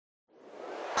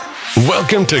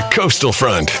Welcome to Coastal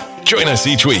Front. Join us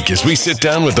each week as we sit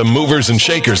down with the movers and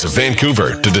shakers of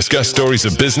Vancouver to discuss stories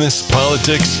of business,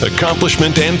 politics,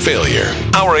 accomplishment, and failure.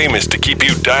 Our aim is to keep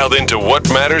you dialed into what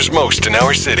matters most in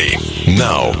our city.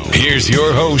 Now, here's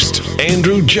your host,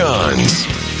 Andrew Johns.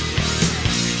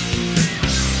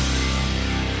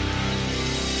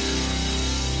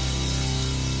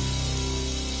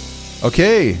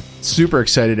 Okay, super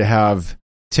excited to have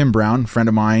Tim Brown, friend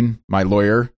of mine, my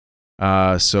lawyer.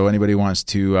 So anybody wants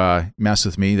to mess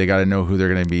with me, they got to know who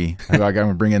they're going to be. I'm going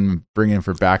to bring in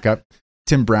for backup.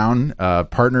 Tim Brown,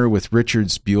 partner with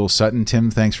Richards Buell Sutton. Tim,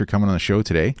 thanks for coming on the show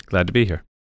today. Glad to be here.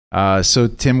 So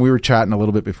Tim, we were chatting a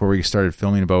little bit before we started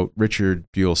filming about Richard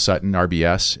Buell Sutton,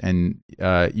 RBS, and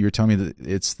you were telling me that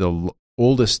it's the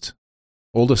oldest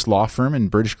law firm in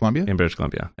British Columbia? In British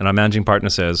Columbia. And our managing partner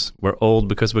says, we're old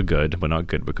because we're good. We're not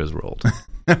good because we're old.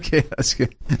 Okay, that's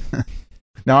good.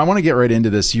 Now, I want to get right into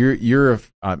this. You're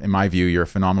in my view, you're a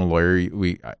phenomenal lawyer.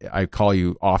 I call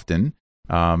you often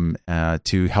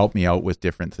to help me out with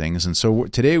different things. And so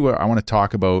today I want to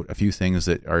talk about a few things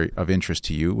that are of interest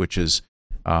to you, which is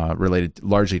related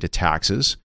largely to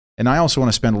taxes. And I also want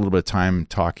to spend a little bit of time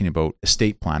talking about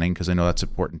estate planning, because I know that's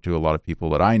important to a lot of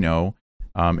people that I know.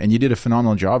 And you did a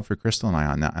phenomenal job for Crystal and I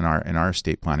on that in our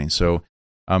estate planning. So,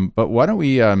 but why don't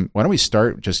we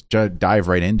start, just dive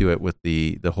right into it with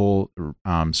the whole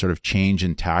sort of change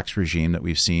in tax regime that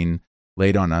we've seen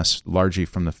laid on us largely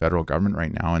from the federal government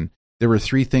right now. And there were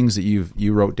three things that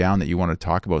you wrote down that you want to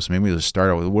talk about. So maybe we'll just start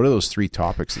out with, what are those three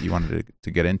topics that you wanted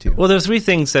to get into? Well, there's three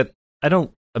things that I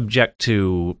don't object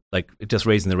to, like just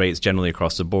raising the rates generally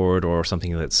across the board or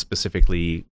something that's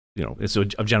specifically, it's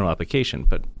of general application.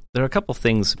 But there are a couple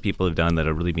things people have done that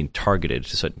have really been targeted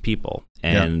to certain people.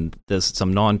 And there's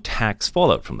some non-tax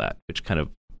fallout from that, which kind of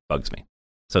bugs me.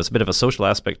 So it's a bit of a social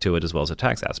aspect to it as well as a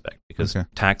tax aspect, because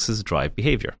taxes drive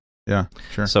behavior. Yeah,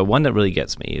 sure. So one that really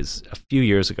gets me is a few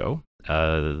years ago,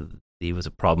 there was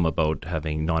a problem about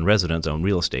having non-residents own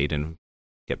real estate and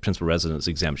get principal residence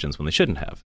exemptions when they shouldn't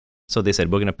have. So they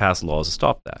said, we're going to pass laws to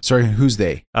stop that. Sorry, who's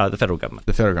they? The federal government.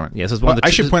 The federal government. Yes. I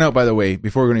should point out, by the way,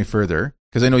 before we go any further,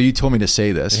 because I know you told me to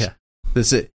say this.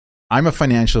 Yeah. I'm a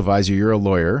financial advisor. You're a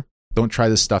lawyer. Don't try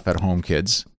this stuff at home,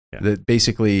 kids. Yeah. That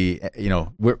basically,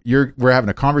 we're having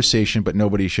a conversation, but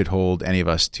nobody should hold any of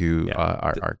us to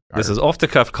our. This is off the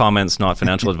cuff comments, not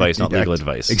financial advice, not legal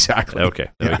advice. Exactly. Okay,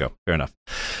 there we go. Fair enough.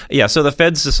 Yeah. So the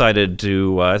feds decided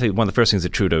to. I think one of the first things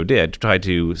that Trudeau did to try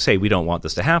to say we don't want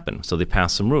this to happen. So they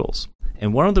passed some rules,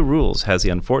 and one of the rules has the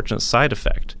unfortunate side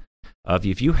effect of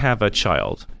if you have a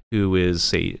child who is,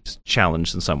 say,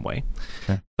 challenged in some way,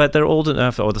 but they're old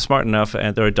enough or they're smart enough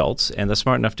and they're adults and they're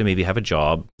smart enough to maybe have a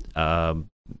job.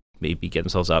 Maybe get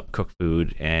themselves up, cook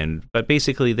food, but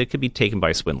basically they could be taken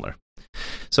by a swindler.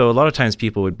 So a lot of times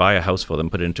people would buy a house for them,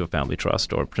 put it into a family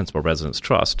trust or principal residence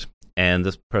trust, and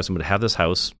this person would have this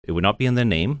house. It would not be in their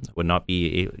name. It would not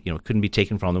be, couldn't be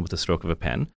taken from them with a stroke of a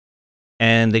pen.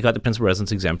 And they got the principal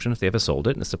residence exemption if they ever sold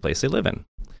it, and it's the place they live in.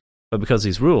 But because of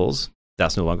these rules,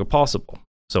 that's no longer possible.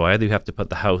 So either you have to put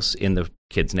the house in the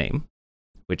kid's name,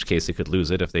 in which case they could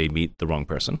lose it if they meet the wrong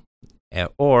person,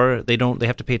 or they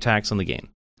have to pay tax on the gain.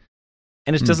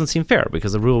 And it doesn't seem fair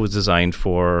because the rule was designed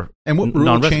for. And what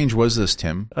rule change was this,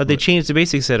 Tim? They changed. They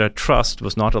basically said a trust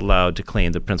was not allowed to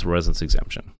claim the principal residence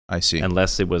exemption. I see.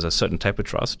 Unless it was a certain type of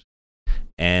trust,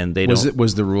 and they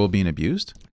was the rule being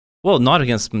abused? Well, not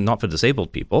for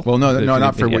disabled people. Well, no,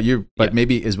 not for what you. But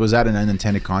maybe was that an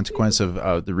unintended consequence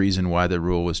of the reason why the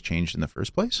rule was changed in the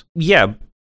first place? Yeah,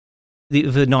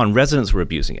 the non-residents were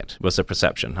abusing it. Was the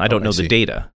perception? I don't know the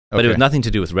data. But it was nothing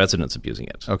to do with residents abusing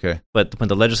it. Okay. But when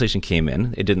the legislation came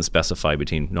in, it didn't specify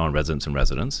between non-residents and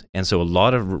residents. And so a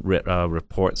lot of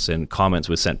reports and comments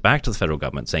were sent back to the federal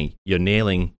government saying, you're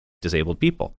nailing disabled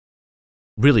people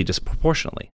really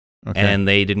disproportionately. Okay. And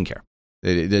they didn't care.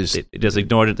 They just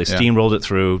ignored it. They steamrolled it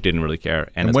through, didn't really care.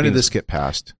 And when did this get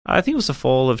passed? I think it was the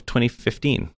fall of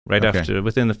 2015,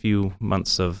 within a few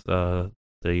months of the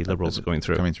Liberals coming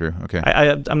through. Okay.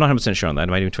 I'm not 100% sure on that.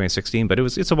 It might be 2016, but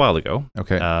it's a while ago.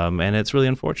 Okay. And it's really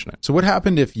unfortunate. So what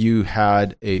happened if you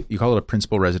had you call it a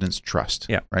principal residence trust?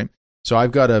 Yeah. Right? So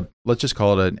I've got let's just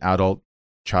call it an adult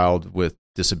child with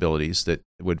disabilities that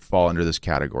would fall under this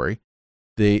category.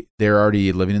 They're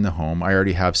already living in the home. I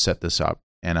already have set this up,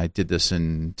 and I did this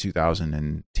in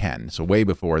 2010, so way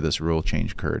before this rule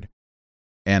change occurred.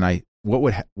 And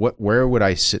where would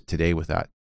I sit today with that?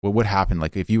 What would happen?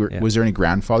 Like if you were, was there any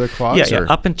grandfather clause? Yeah.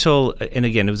 Up until, and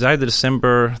again, it was either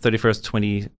December 31st,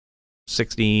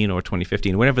 2016 or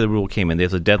 2015, whenever the rule came in,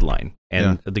 there's a deadline.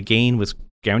 And the gain was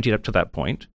guaranteed up to that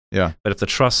point. Yeah. But if the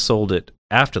trust sold it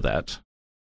after that,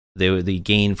 the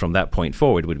gain from that point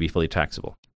forward would be fully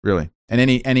taxable. Really?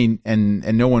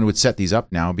 And no one would set these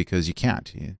up now because you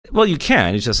can't. Well, you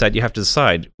can. It's just that you have to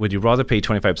decide, would you rather pay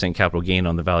 25% capital gain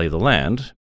on the value of the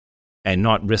land and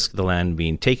not risk the land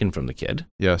being taken from the kid?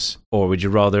 Yes. Or would you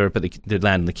rather put the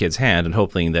land in the kid's hand and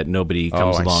hoping that nobody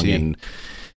comes along and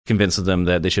convinces them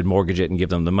that they should mortgage it and give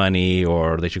them the money,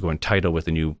 or they should go in title with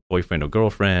a new boyfriend or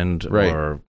girlfriend,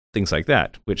 or things like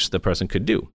that, which the person could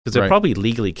do. Because they're probably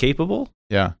legally capable.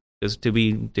 Yeah. Because to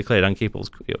be declared incapable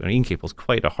is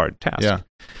quite a hard task. Yeah.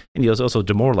 And it's also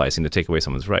demoralizing to take away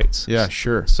someone's rights. Yeah,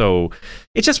 sure. So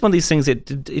it's just one of these things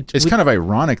it's kind of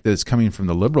ironic that it's coming from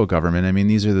the Liberal government. I mean,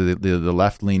 these are the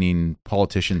left-leaning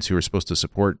politicians who are supposed to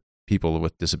support people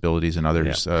with disabilities and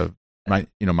others,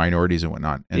 minorities and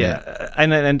whatnot.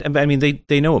 And and I mean,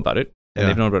 they know about it, and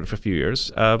they've known about it for a few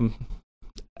years.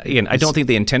 Again, I don't think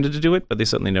they intended to do it, but they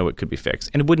certainly know it could be fixed.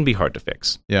 And it wouldn't be hard to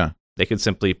fix. Yeah. They could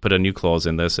simply put a new clause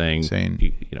in there saying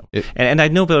and I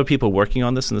know there are people working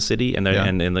on this in the city and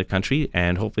in the country,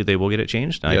 and hopefully they will get it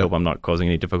changed. And I hope I'm not causing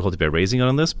any difficulty by raising it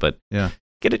on this, but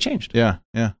get it changed. Yeah,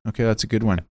 yeah. Okay, that's a good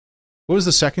one. What was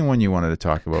the second one you wanted to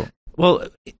talk about? Well,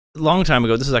 a long time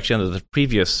ago, this is actually under the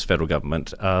previous federal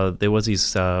government, there was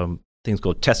these things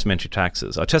called testamentary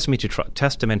taxes, or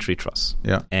testamentary trusts.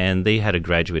 Yeah. And they had a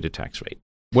graduated tax rate.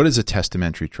 What is a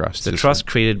testamentary trust? It's a trust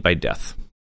created by death.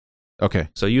 Okay.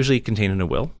 So usually contained in a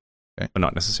will, but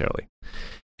not necessarily.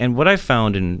 And what I've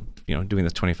found in doing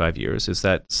this 25 years is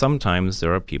that sometimes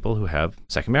there are people who have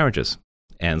second marriages,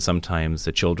 and sometimes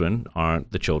the children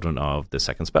aren't the children of the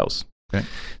second spouse. Okay.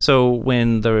 So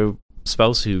when the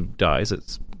spouse who dies,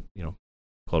 it's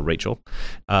called Rachel,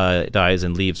 dies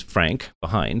and leaves Frank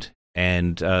behind,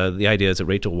 and the idea is that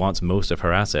Rachel wants most of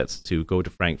her assets to go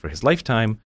to Frank for his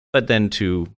lifetime, but then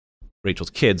to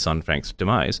Rachel's kids on Frank's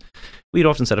demise, we'd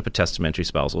often set up a testamentary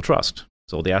spousal trust.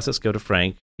 So the assets go to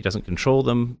Frank. He doesn't control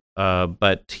them,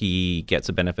 but he gets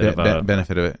a benefit of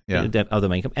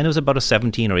other income. And it was about a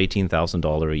 $17,000 or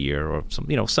 $18,000 a year, or some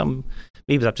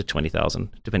maybe it's up to $20,000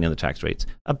 depending on the tax rates.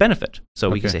 A benefit. So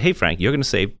we can say, hey Frank, you're going to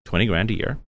save $20,000 a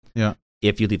year. Yeah.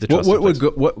 If you leave the trust.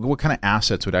 What kind of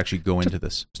assets would actually go into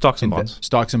this? Stocks and bonds.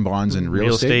 Stocks and bonds and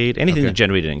real estate? Anything that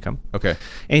generated income. Okay.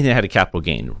 Anything that had a capital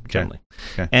gain, generally.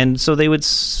 Okay. And so they would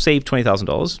save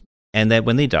 $20,000, and then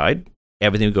when they died,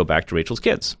 everything would go back to Rachel's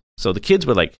kids. So the kids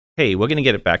were like, hey, we're going to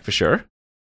get it back for sure.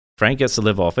 Frank gets to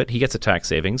live off it. He gets a tax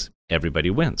savings. Everybody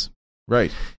wins.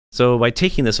 Right. So by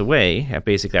taking this away,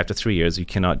 basically after 3 years, you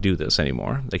cannot do this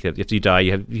anymore. Like if you die,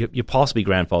 you're possibly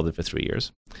grandfathered for 3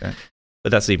 years. Okay. But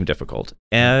that's even difficult.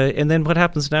 And then what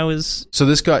happens now is... So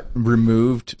this got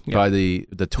removed by the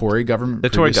Tory government? The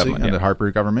Tory government, and the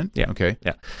Harper government? Yeah. Okay.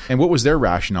 Yeah. And what was their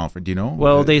rationale for, do you know?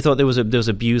 Well, they thought there was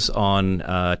abuse on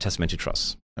testamentary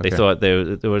trusts. Okay. They thought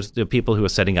there were people who were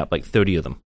setting up like 30 of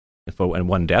them and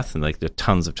one death, and like there are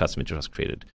tons of testamentary trusts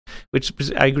created, which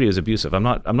I agree is abusive. I'm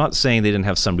not saying they didn't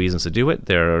have some reasons to do it.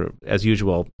 They're, as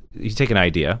usual, you take an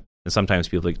idea, and sometimes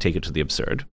people take it to the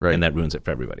absurd, and that ruins it for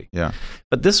everybody. Yeah.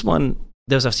 But this one,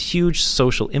 there's a huge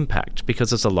social impact because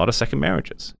there's a lot of second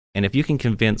marriages. And if you can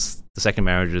convince the second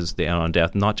marriages they are on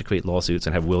death not to create lawsuits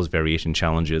and have wills variation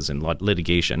challenges and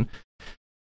litigation,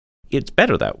 it's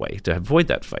better that way to avoid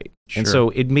that fight. Sure. And so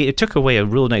it took away a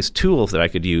real nice tool that I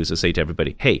could use to say to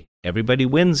everybody, hey, everybody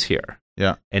wins here.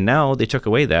 Yeah. And now they took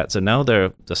away that. So now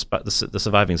the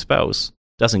surviving spouse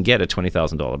doesn't get a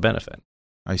 $20,000 benefit.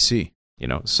 I see.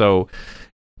 So...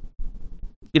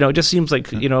 it just seems like,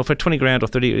 for 20 grand or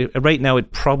 30, right now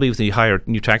it probably, with the higher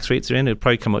new tax rates are in, it'd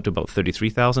probably come out to about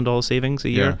 $33,000 savings a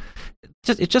year.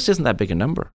 Yeah. It just isn't that big a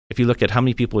number. If you look at how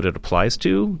many people it applies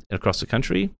to across the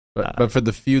country. But for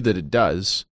the few that it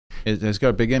does, it has got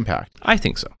a big impact. I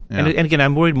think so. Yeah. And again,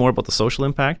 I'm worried more about the social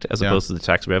impact as opposed to the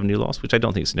tax revenue loss, which I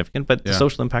don't think is significant, but the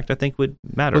social impact I think would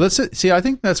matter. Well, that's it. See, I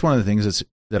think that's one of the things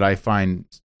that I find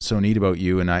so neat about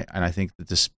you, and I think that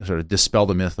this sort of dispel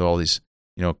the myth of all these,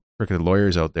 crooked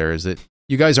lawyers out there, is that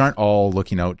you guys aren't all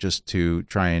looking out just to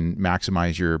try and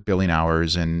maximize your billing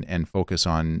hours and focus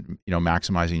on,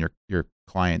 maximizing your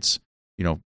clients,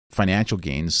 financial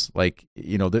gains. Like,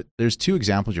 there's two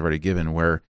examples you've already given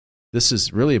where this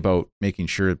is really about making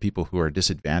sure that people who are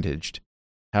disadvantaged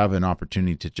have an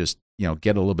opportunity to just,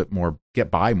 get a little bit more, get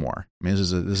by more. I mean,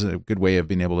 this is a good way of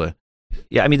being able to.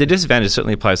 Yeah, I mean, the disadvantage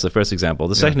certainly applies to the first example.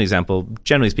 The second example,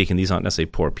 generally speaking, these aren't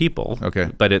necessarily poor people. Okay.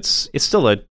 But it's still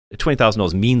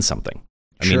 $20,000 means something.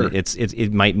 I mean,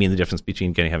 it might mean the difference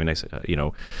between having a nice, be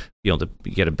able to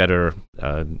get a better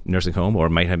nursing home, or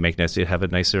might make nice to have a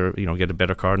nicer, get a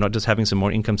better car, not just having some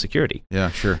more income security.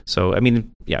 Yeah, sure. So, I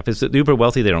mean, if it's the uber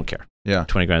wealthy, they don't care. Yeah.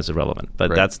 20 grand is irrelevant,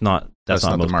 but that's not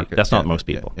most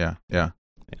people. Yeah.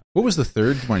 What was the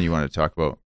third one you wanted to talk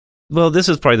about? Well, this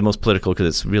is probably the most political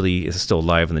because it's still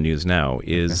live in the news now.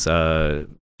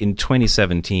 In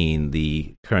 2017,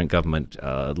 the current government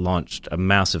launched a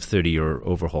massive 30-year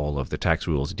overhaul of the tax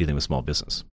rules dealing with small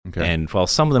business. Okay. And while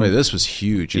some of them... this was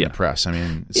huge in the press. I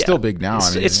mean, it's still big now.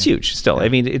 It's huge still. Yeah. I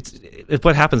mean, it's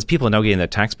what happens, people are now getting their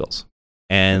tax bills.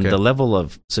 And the level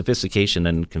of sophistication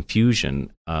and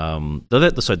confusion,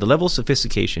 the level of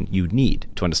sophistication you need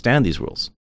to understand these rules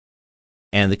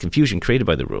and the confusion created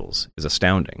by the rules is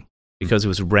astounding because it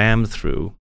was rammed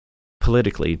through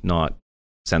politically, not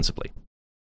sensibly.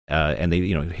 And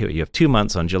you have 2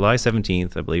 months on July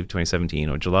 17th, I believe, 2017,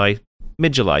 or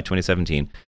mid-July 2017,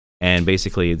 and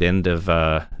basically the end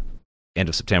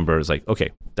of September is like,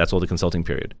 okay, that's all the consulting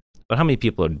period. But how many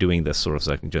people are doing this sort of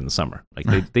stuff during the summer?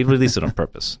 Like they released it on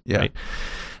purpose, right?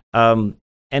 And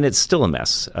it's still a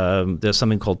mess. There's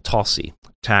something called TOSI,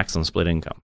 tax on split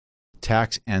income.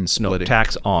 Tax on split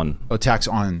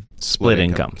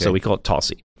income. Okay. So we call it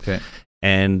TOSI. Okay.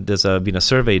 And there's been a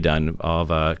survey done of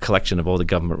a collection of all the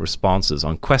government responses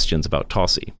on questions about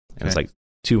TOSI. And it's like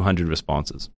 200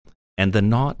 responses. And they're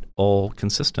not all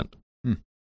consistent.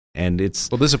 And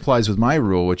well, this applies with my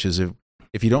rule, which is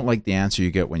if you don't like the answer you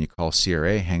get when you call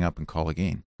CRA, hang up and call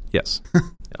again. Yes.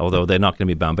 Although they're not going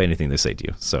to be bound by anything they say to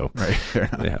you. So, right.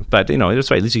 Yeah. But, it's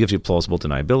right. At least it gives you plausible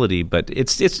deniability. But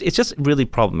it's just really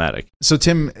problematic. So,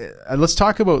 Tim, let's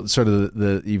talk about sort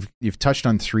of you've touched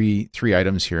on three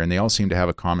items here, and they all seem to have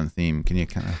a common theme. Can you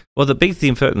kind of... Well, the big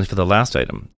theme for the last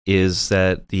item is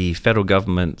that the federal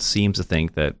government seems to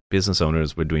think that business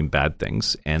owners were doing bad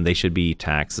things, and they should be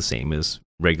taxed the same as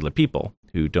regular people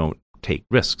who don't take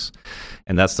risks.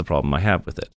 And that's the problem I have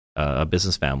with it. A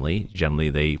business family,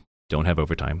 generally, they don't have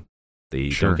overtime. They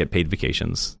don't get paid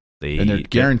vacations. And they're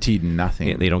guaranteed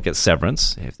nothing. They don't get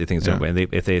severance if they think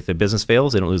if their business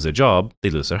fails, they don't lose their job. They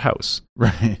lose their house.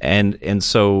 Right. And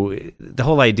so the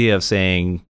whole idea of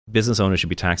saying business owners should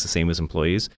be taxed the same as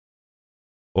employees,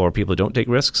 or people who don't take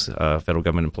risks, federal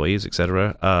government employees,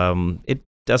 etc. It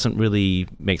doesn't really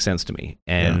make sense to me.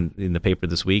 And in the paper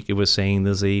this week, it was saying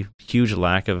there's a huge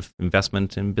lack of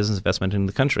investment in business investment in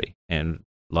the country. And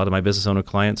a lot of my business owner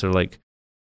clients are like,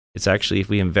 it's actually, if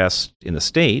we invest in the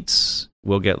States,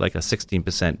 we'll get like a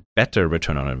 16% better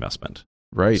return on investment.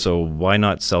 Right. So why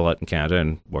not sell out in Canada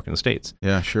and work in the States?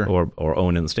 Yeah, sure. Or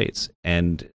own in the States.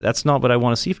 And that's not what I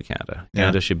want to see for Canada.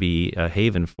 Canada should be a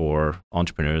haven for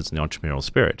entrepreneurs and the entrepreneurial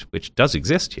spirit, which does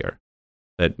exist here.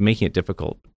 But making it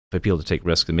difficult for people to take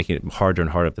risks and making it harder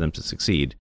and harder for them to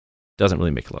succeed doesn't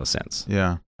really make a lot of sense.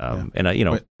 Yeah. And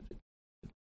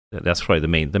that's probably the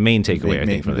main takeaway. I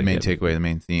think from the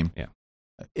main theme. Yeah.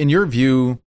 In your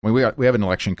view, we have an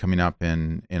election coming up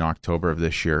in October of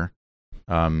this year.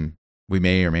 We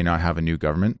may or may not have a new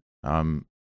government.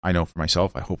 I know for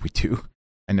myself, I hope we do.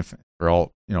 And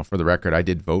for the record, I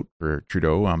did vote for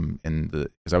Trudeau.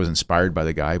 Because I was inspired by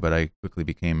the guy, but I quickly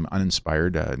became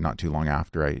uninspired not too long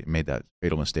after I made that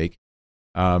fatal mistake.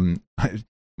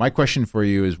 My question for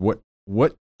you is, what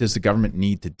does the government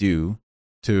need to do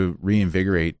to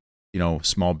reinvigorate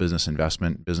small business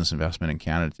investment in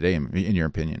Canada today, in your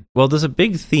opinion? Well, there's a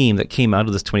big theme that came out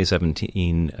of this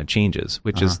 2017 changes,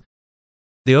 which is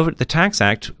the Tax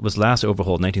Act was last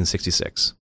overhauled in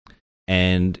 1966.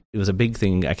 And it was a big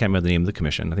thing. I can't remember the name of the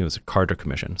commission. I think it was a Carter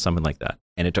Commission, something like that.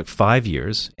 And it took 5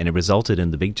 years, and it resulted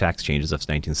in the big tax changes of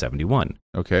 1971.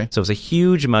 Okay. So it was a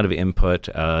huge amount of input,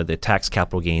 the tax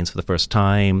capital gains for the first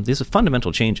time. These are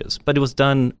fundamental changes, but it was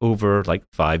done over like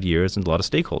 5 years and a lot of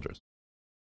stakeholders.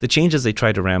 The changes they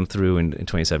tried to ram through in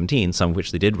 2017, some of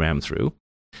which they did ram through,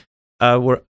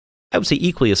 were, I would say,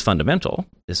 equally as fundamental,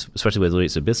 especially with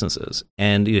relates to businesses.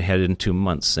 And you had it in 2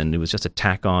 months, and it was just a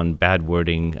tack on bad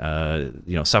wording.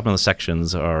 Some of the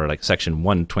sections are like section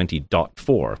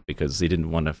 120.4 because they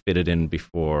didn't want to fit it in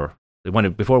before. They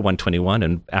wanted before 121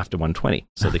 and after 120,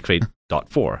 so they create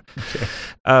 .4.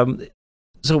 Okay.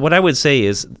 So what I would say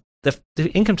is the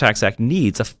Income Tax Act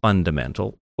needs a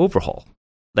fundamental overhaul.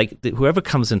 Like whoever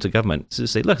comes into government to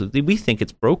say, look, we think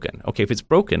it's broken. Okay, if it's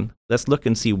broken, let's look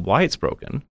and see why it's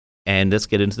broken, and let's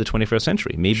get into the 21st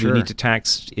century. Maybe we need to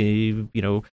tax,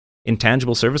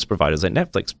 intangible service providers like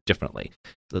Netflix differently.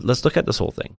 Let's look at this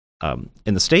whole thing.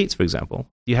 In the States, for example,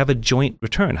 you have a joint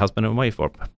return, husband and wife, or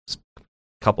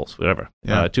couples, whatever.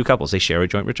 Yeah. Two couples, they share a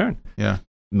joint return. Yeah.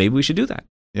 Maybe we should do that.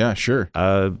 Yeah, sure.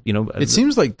 It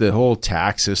seems like the whole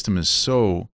tax system is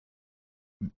so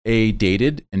A,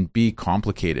 dated, and B,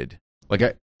 complicated.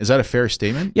 Is that a fair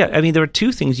statement? Yeah, I mean, there are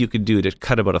two things you could do to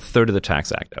cut about a third of the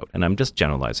Tax Act out, and I'm just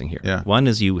generalizing here. Yeah. One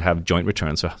is you have joint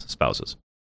returns for spouses,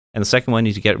 and the second one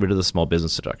is you get rid of the small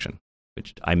business deduction,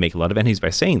 which I make a lot of enemies by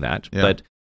saying that, but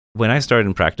when I started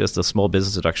in practice, the small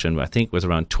business deduction, I think, was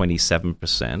around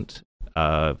 27%,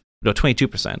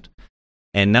 22%.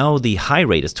 And now the high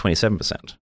rate is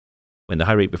 27%, when the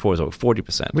high rate before was over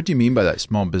 40%. What do you mean by that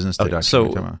small business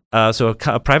deduction? So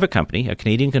a private company, a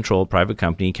Canadian-controlled private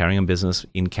company carrying on business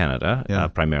in Canada,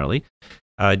 primarily,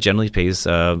 generally pays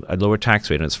a lower tax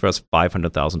rate on its first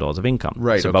 $500,000 of income.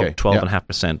 Right. So about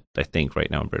 12.5%, I think,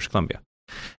 right now in British Columbia.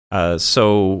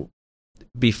 So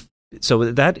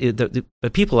that is,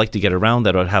 but people like to get around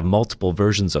that or have multiple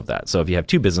versions of that. So if you have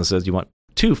two businesses, you want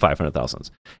two 500,000s,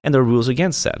 and there are rules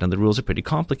against that, and the rules are pretty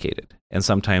complicated, and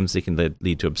sometimes they can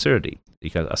lead to absurdity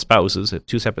because spouses,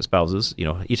 two separate spouses,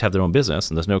 each have their own business,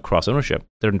 and there's no cross ownership.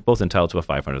 They're both entitled to a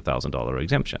 $500,000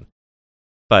 exemption.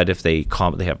 But if they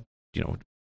have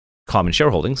common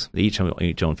shareholdings, they each own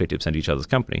 50% of each other's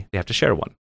company, they have to share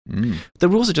one. The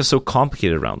rules are just so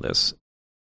complicated around this.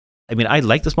 I mean, I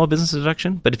like the small business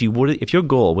deduction, but if your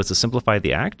goal was to simplify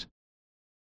the act,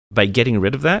 by getting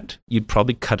rid of that, you'd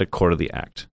probably cut a quarter of the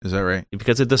act. Is that right?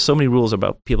 Because there's so many rules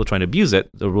about people trying to abuse it,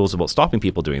 the rules about stopping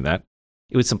people doing that,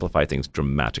 it would simplify things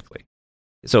dramatically.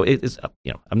 So it's,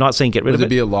 I'm not saying get rid of it. Would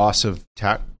there be a loss of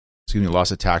tax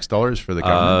tax dollars for the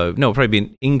government? No, probably be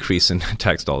an increase in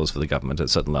tax dollars for the government at a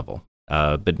certain level.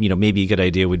 But maybe a good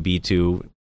idea would be to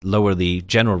lower the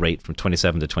general rate from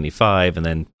 27 to 25 and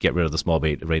then get rid of the small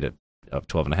rate of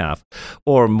 12.5.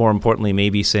 Or more importantly,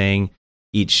 maybe saying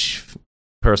each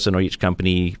person or each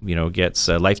company, gets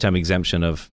a lifetime exemption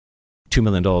of $2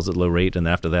 million at low rate, and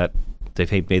after that, they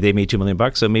made $2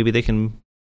 million, so maybe they can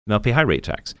pay high rate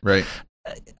tax. Right.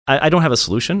 I don't have a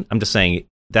solution. I'm just saying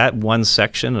that one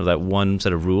section of that one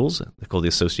set of rules, they're called the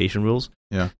association rules,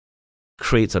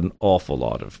 creates an awful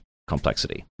lot of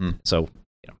complexity. So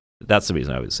that's the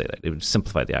reason I would say that. It would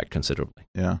simplify the act considerably.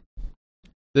 Yeah.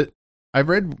 I've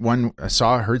read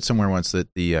heard somewhere once that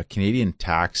the Canadian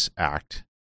Tax Act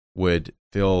would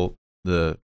fill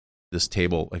this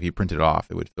table. If you print it off,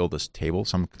 it would fill this table.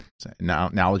 Some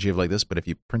analogy of like this, but if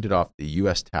you printed off the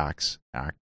U.S. Tax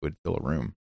Act, it would fill a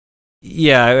room.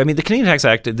 Yeah, I mean, the Canadian Tax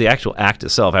Act, the actual act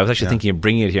itself, I was actually thinking of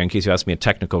bringing it here in case you asked me a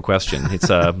technical question. It's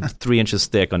 3 inches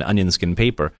thick on onion skin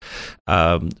paper,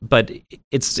 but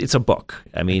it's a book.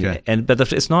 I mean,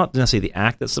 but it's not necessarily the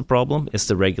act that's the problem, it's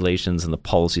the regulations and the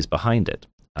policies behind it.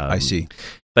 I see.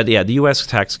 But yeah, the U.S.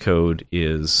 tax code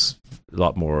is a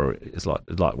lot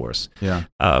worse. Yeah,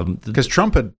 because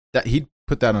Trump he'd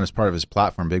put that on as part of his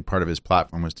platform. Big part of his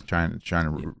platform was to try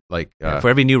to for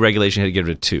every new regulation, he had to get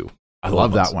rid of 2. I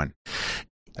love that one.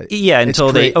 Yeah,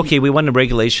 until we want a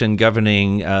regulation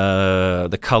governing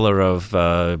the color of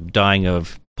dyeing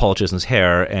of politicians'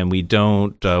 hair, and we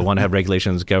don't want to have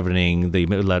regulations governing the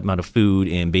amount of food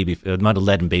in amount of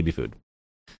lead in baby food.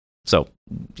 So,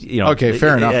 okay,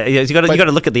 fair enough. You got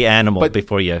to look at the animal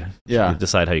before you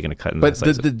decide how you're going to cut. But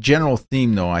the general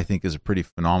theme, though, I think is a pretty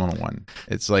phenomenal one.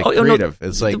 It's like creative. No,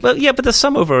 it's like, but there's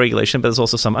some overregulation, but there's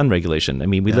also some unregulation. I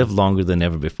mean, we live longer than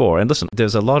ever before, and listen,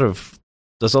 there's a lot of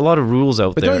rules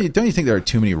out there. But don't you think there are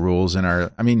too many rules in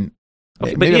our? I mean,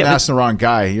 maybe I'm asking the wrong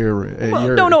guy.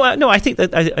 No. I think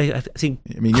that I think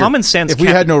common sense. If we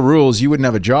had no rules, you wouldn't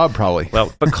have a job, probably.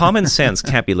 Well, but common sense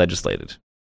can't be legislated.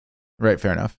 Right,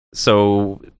 fair enough.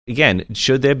 So, again,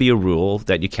 should there be a rule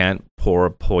that you can't pour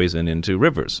poison into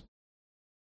rivers?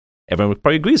 Everyone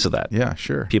probably agrees with that. Yeah,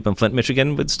 sure. People in Flint,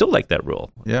 Michigan would still like that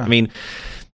rule. Yeah. I mean,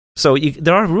 so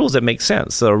there are rules that make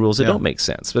sense. There are rules that don't make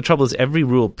sense. The trouble is every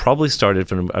rule probably started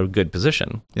from a good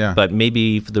position. Yeah. But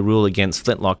maybe the rule against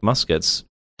flintlock muskets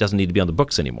doesn't need to be on the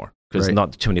books anymore because there's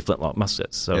not too many flintlock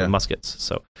muskets. So,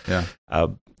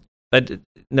 but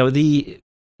no, the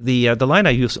line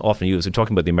I often use when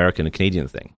talking about the American and Canadian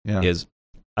thing is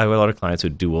I have a lot of clients who are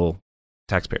dual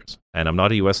taxpayers. And I'm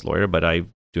not a U.S. lawyer, but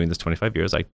I'm doing this 25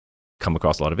 years. I come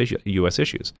across a lot of U.S.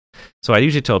 issues. So I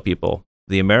usually tell people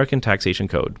the American taxation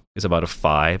code is about a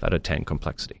 5 out of 10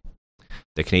 complexity.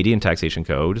 The Canadian taxation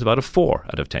code is about a 4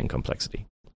 out of 10 complexity.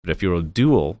 But if you're a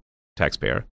dual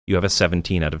taxpayer, you have a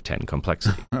 17 out of 10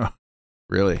 complexity.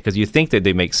 Really? Because you think that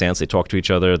they make sense, they talk to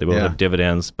each other, they will have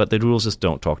dividends, but the rules just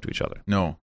don't talk to each other.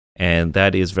 No. And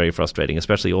that is very frustrating,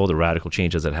 especially all the radical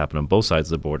changes that happen on both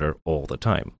sides of the border all the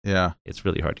time. Yeah. It's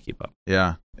really hard to keep up.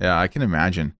 Yeah, I can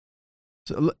imagine.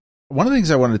 So one of the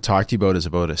things I wanted to talk to you about is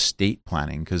about estate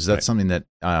planning, because that's something that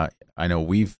I know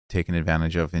we've taken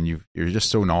advantage of, and you're just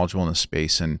so knowledgeable in this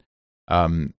space. And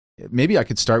maybe I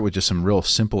could start with just some real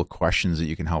simple questions that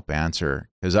you can help answer,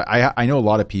 because I know a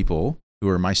lot of people who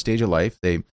are my stage of life.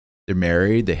 They're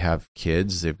married, they have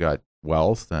kids, they've got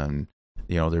wealth, and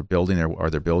they're building their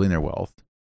wealth,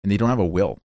 and they don't have a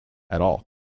will at all.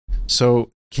 So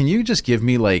can you just give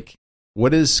me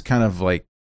what is kind of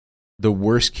the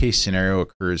worst case scenario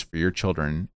occurs for your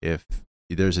children if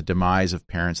there's a demise of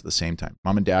parents at the same time.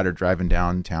 Mom and dad are driving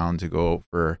downtown to go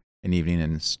for an evening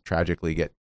and tragically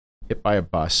get hit by a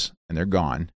bus and they're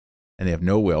gone and they have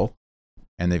no will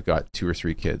and they've got 2 or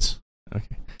 3 kids.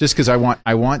 Okay. Just because I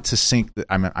want to sink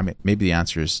I mean, maybe the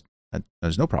answer is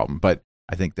there's no problem, but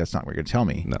I think that's not what you're going to tell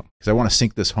me. No. Because I want to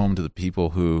sink this home to the people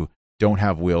who don't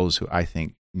have wills, who I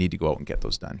think need to go out and get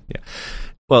those done. Yeah.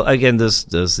 Well, again, there's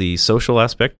the social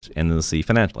aspect and there's the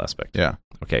financial aspect. Yeah.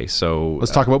 Okay, so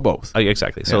let's talk about both.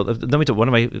 Exactly. So let me tell one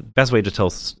of my best way to tell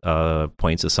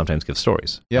points is sometimes give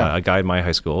stories. Yeah. A guy in my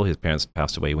high school, his parents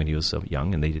passed away when he was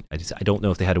young, and I don't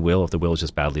know if they had a will, if the will was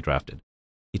just badly drafted.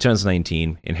 He turns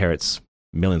 19, inherits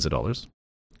millions of dollars,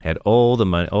 had all the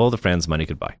money, all the friends' money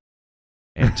could buy,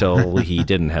 until he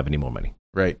didn't have any more money.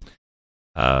 Right.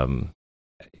 I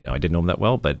didn't know him that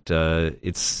well, but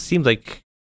it seemed like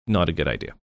not a good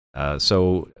idea.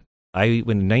 So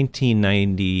when in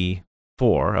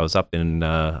 1994, I was up in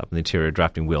the interior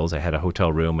drafting wills. I had a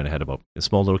hotel room and I had about a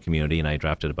small little community, and I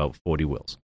drafted about 40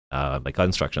 wills. I got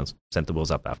instructions, sent the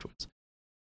wills up afterwards.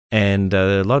 And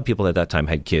a lot of people at that time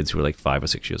had kids who were like 5 or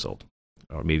 6 years old,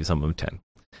 or maybe some of them 10.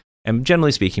 And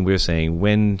generally speaking, we were saying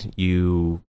when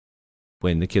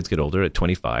the kids get older at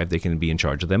 25, they can be in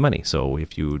charge of their money. So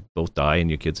if you both die and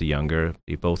your kids are younger,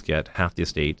 you both get half the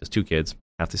estate. There's 2 kids,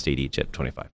 half the estate each at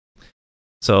 25.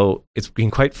 So it's been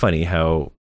quite funny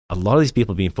how a lot of these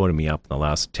people have been phoning me up in the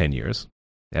last 10 years.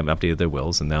 They haven't updated their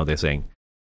wills, and now they're saying,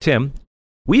 Tim,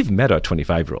 we've met our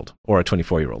 25-year-old or our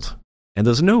 24-year-old, and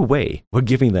there's no way we're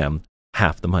giving them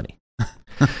half the money.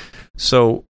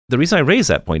 So the reason I raise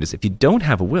that point is if you don't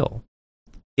have a will,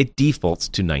 it defaults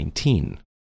to 19.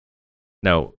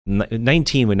 Now,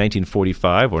 19 when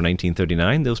 1945 or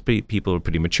 1939, those people were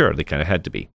pretty mature. They kind of had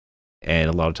to be. And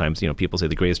a lot of times, people say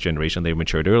the greatest generation, they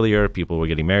matured earlier, people were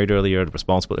getting married earlier,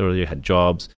 responsible earlier, had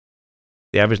jobs.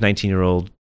 The average 19-year-old,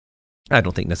 I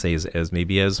don't think necessarily as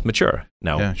maybe as mature.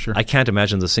 Now, yeah, sure. I can't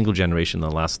imagine the single generation in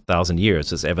the last 1,000 years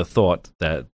has ever thought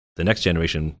that the next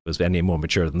generation was any more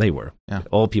mature than they were. Yeah.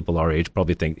 All people our age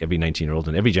probably think every 19-year-old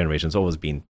in every generation has always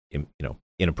been,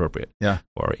 inappropriate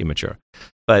or immature.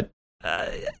 But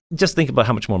just think about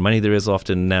how much more money there is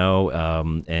often now,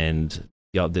 and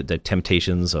the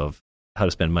temptations of how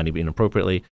to spend money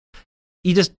inappropriately.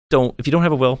 You just don't. If you don't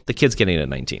have a will, the kid's getting it at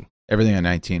 19. Everything at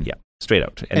 19. Yeah, straight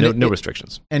out, and no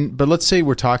restrictions. But let's say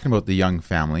we're talking about the young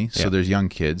family. So there's young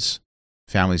kids.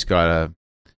 Family's got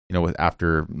with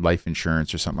after life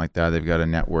insurance or something like that, they've got a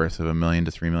net worth of $1 million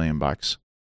to $3 million bucks.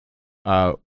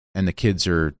 And the kids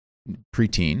are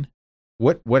preteen.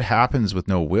 What happens with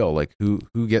no will? Like who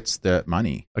gets that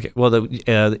money? Okay, well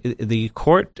the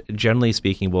court, generally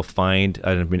speaking, will find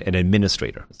an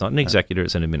administrator. It's not an executor;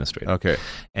 it's an administrator. Okay.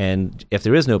 And if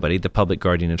there is nobody, the public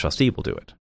guardian and trustee will do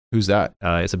it. Who's that?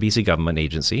 It's a BC government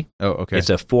agency. Oh, okay. It's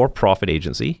a for-profit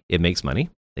agency. It makes money.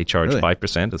 They charge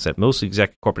 5%. It's that most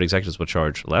corporate executives will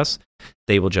charge less.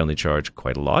 They will generally charge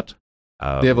quite a lot.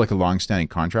 They have like a long-standing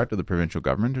contract with the provincial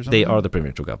government or something? They are the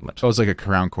provincial government. Oh, it's like a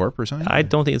Crown Corp or something? I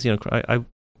don't think it's, I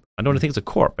don't think it's a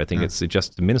corp. I think it's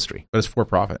just the ministry. But it's for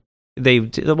profit.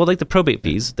 Like the probate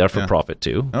fees, they're for profit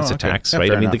too. It's a tax, right?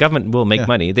 I mean, the government will make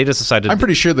money. They just decided. I'm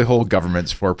pretty sure the whole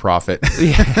government's for profit.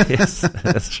 Yes,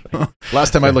 that's right.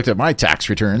 Last time I looked at my tax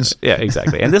returns. Yeah,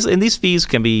 exactly. And these fees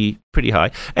can be pretty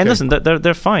high. And listen,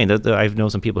 they're fine. I've known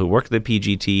some people who work at the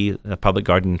PGT, Public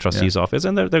Guardian Trustee's office,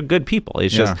 and they're good people.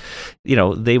 It's just,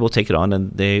 they will take it on,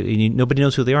 and nobody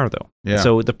knows who they are though. Yeah.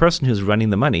 So the person who's running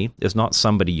the money is not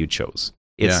somebody you chose.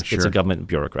 It's a government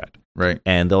bureaucrat. Right.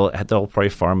 And they'll probably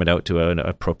farm it out to an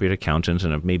appropriate accountant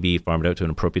and maybe farm it out to an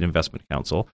appropriate investment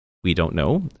counsel. We don't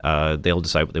know. They'll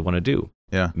decide what they want to do.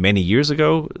 Yeah. Many years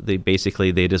ago, they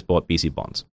just bought BC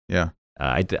bonds. Yeah.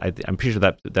 I'm pretty sure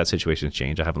that situation has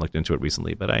changed. I haven't looked into it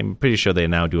recently, but I'm pretty sure they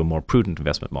now do a more prudent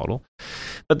investment model.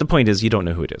 But the point is, you don't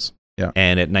know who it is. Yeah.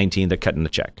 And at 19, they're cutting the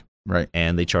check. Right.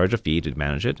 And they charge a fee to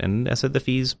manage it. And I said the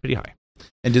fee's pretty high.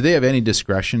 And do they have any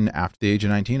discretion after the age of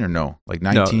 19 or no? Like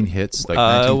 19 hits, like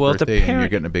 19th birthday, and you're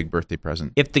getting a big birthday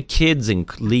present. If the kid's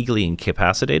legally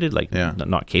incapacitated,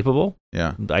 not capable,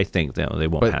 I think they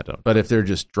won't have it. But if they're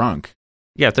just drunk.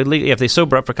 Yeah, if they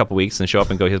sober up for a couple of weeks and show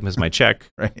up and go, here's my check.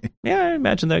 Right. Yeah, I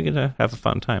imagine they're going to have a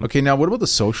fun time. Okay, now what about the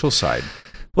social side?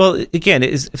 Well, again,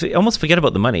 almost forget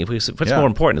about the money. What's more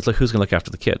important is who's going to look after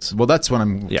the kids. Well, that's what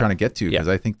I'm trying to get to, because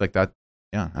I think like that.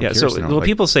 Yeah.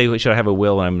 People say, should I have a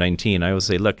will when I'm 19? I would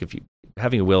say, look,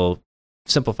 having a will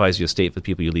simplifies your estate for the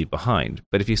people you leave behind.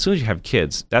 But as soon as you have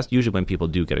kids, that's usually when people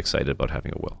do get excited about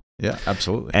having a will. Yeah,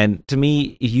 absolutely. And to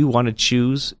me, you want to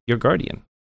choose your guardian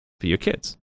for your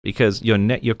kids, because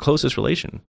your closest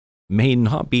relation may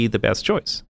not be the best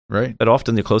choice. Right. But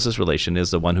often the closest relation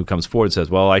is the one who comes forward and says,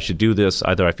 well, I should do this.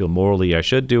 Either I feel morally I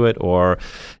should do it, or,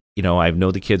 I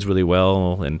know the kids really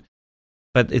well.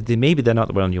 But maybe they're not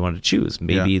the one you want to choose.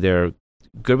 Maybe they're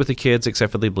good with the kids,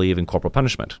 except for they believe in corporal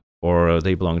punishment, or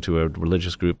they belong to a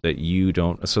religious group that you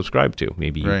don't subscribe to.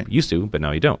 Maybe you used to, but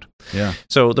now you don't. Yeah.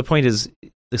 So the point is,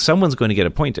 someone's going to get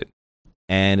appointed,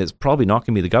 and it's probably not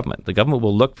going to be the government. The government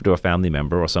will look to a family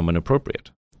member or someone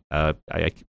appropriate.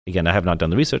 Again, I have not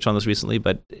done the research on this recently,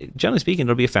 but generally speaking,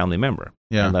 it'll be a family member,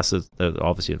 unless they're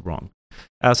obviously wrong.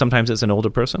 Sometimes it's an older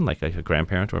person, like a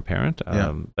grandparent or a parent.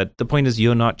 But the point is,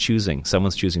 you're not choosing;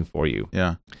 someone's choosing for you.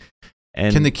 Yeah.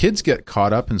 And can the kids get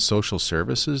caught up in social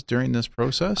services during this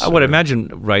process? I would imagine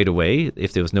right away,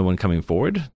 if there was no one coming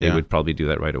forward, they would probably do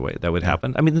that right away. That would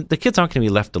happen. I mean, the kids aren't going to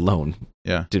be left alone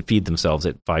to feed themselves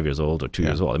at 5 years old or 2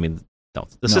 years old. I mean, no,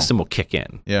 the system will kick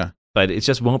in. Yeah. But it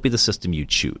just won't be the system you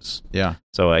choose. Yeah.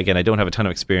 So again, I don't have a ton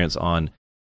of experience on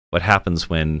what happens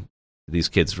when these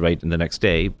kids write in the next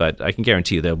day, but I can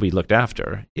guarantee you they'll be looked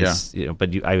after.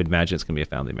 But I would imagine it's going to be a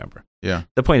family member. Yeah.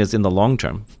 The point is, in the long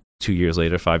term, 2 years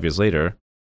later, 5 years later,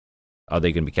 are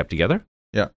they going to be kept together?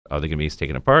 Yeah. Are they going to be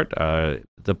taken apart?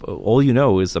 All you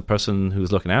know is the person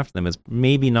who's looking after them is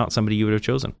maybe not somebody you would have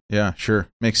chosen. Yeah, sure.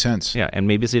 Makes sense. Yeah, and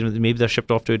maybe they're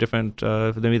shipped off to a different,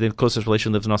 maybe the closest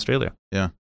relation lives in Australia. Yeah.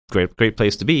 Great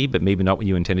place to be, but maybe not what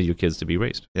you intended your kids to be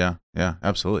raised. Yeah,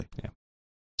 absolutely. Yeah.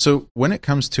 So when it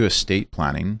comes to estate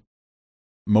planning,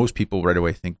 most people right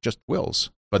away think just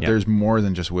wills. But there's more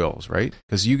than just wills, right?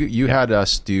 Because you had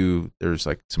us there's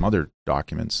like some other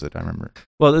documents that I remember.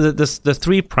 Well, the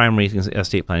three primary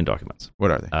estate planning documents.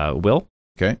 What are they? Will,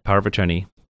 power of attorney,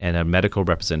 and a medical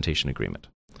representation agreement.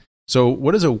 So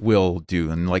what does a will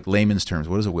do? In like layman's terms,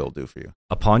 what does a will do for you?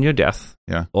 Upon your death,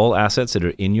 all assets that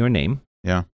are in your name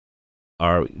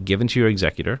are given to your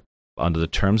executor under the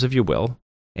terms of your will,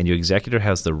 and your executor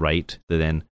has the right to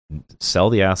then sell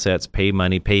the assets, pay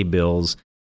money, pay bills,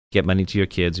 get money to your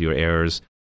kids, your heirs.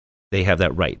 They have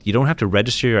that right. You don't have to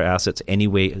register your assets any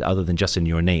way other than just in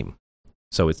your name.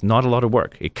 So it's not a lot of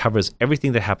work. It covers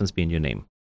everything that happens to be in your name.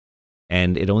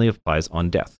 And it only applies on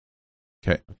death.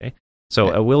 Okay.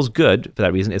 So a will's good for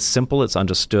that reason. It's simple. It's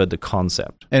understood, the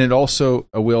concept. And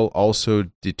a will also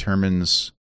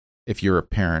determines if you're a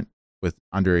parent with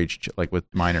underage, like with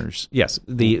minors. Yes.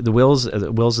 The Wills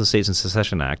and States and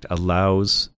Succession Act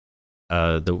allows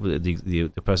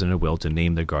the person in a will to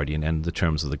name their guardian and the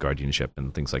terms of the guardianship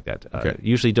and things like that.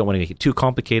 Usually don't want to make it too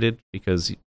complicated,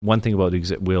 because one thing about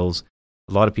wills,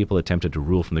 a lot of people attempted to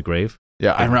rule from the grave.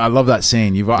 Yeah, I love that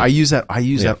saying. I use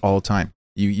that all the time.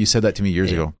 You said that to me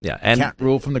years ago. Yeah, and can't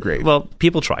rule from the grave. Well,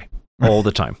 people try all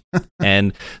the time.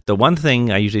 And the one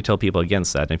thing I usually tell people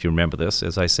against that, and if you remember this,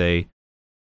 is I say,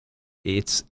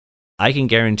 I can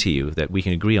guarantee you that we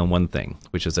can agree on one thing,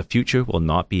 which is the future will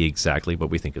not be exactly what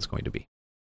we think it's going to be.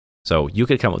 So you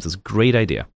could come up with this great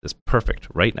idea, this perfect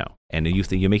right now, and you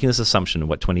think you're making this assumption of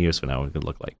what 20 years from now is going to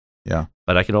look like. Yeah.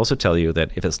 But I can also tell you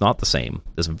that if it's not the same,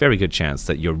 there's a very good chance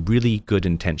that your really good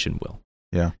intention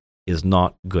is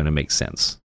not going to make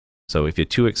sense. So if you're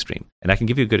too extreme, and I can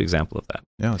give you a good example of that.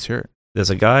 Yeah, let's hear it.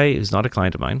 There's a guy who's not a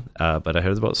client of mine, but I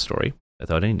heard about the story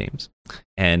without any names.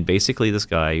 And basically this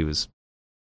guy, he was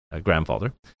a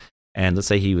grandfather, and let's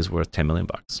say he was worth $10 million.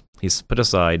 He's put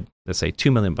aside, let's say,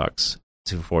 $2 million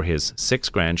for his 6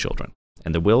 grandchildren.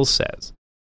 And the will says,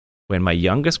 when my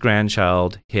youngest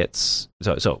grandchild hits,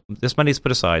 so this money is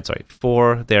put aside,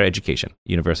 for their education,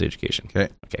 university education.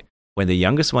 Okay. When the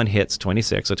youngest one hits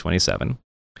 26 or 27,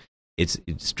 it's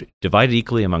divided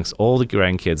equally amongst all the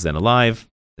grandkids then alive.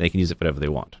 They can use it for whatever they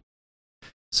want.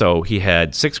 So he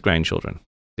had 6 grandchildren.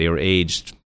 They were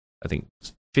aged, I think,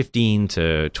 15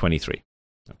 to 23.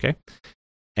 Okay.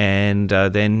 And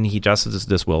then he does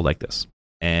this will like this.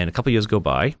 And a couple years go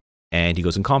by, and he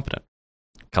goes incompetent.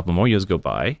 A couple more years go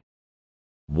by.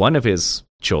 One of his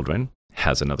children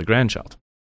has another grandchild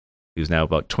who's now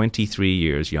about 23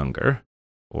 years younger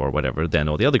or whatever than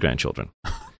all the other grandchildren.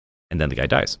 And then the guy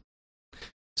dies.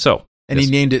 So, and he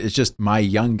named it as just my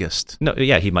youngest. No,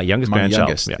 yeah, my youngest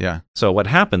grandchild. Yeah. So what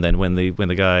happened then when the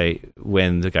guy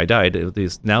died?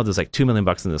 There's like $2 million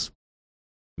in this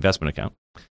investment account,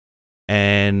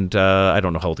 and I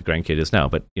don't know how old the grandkid is now,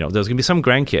 but there's going to be some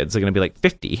grandkids. They're going to be like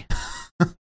 50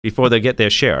 before they get their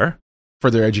share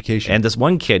for their education. And this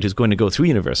one kid who's going to go through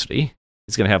university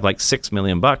is going to have like $6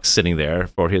 million sitting there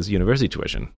for his university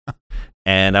tuition.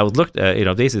 And I was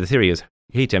basically the theory is,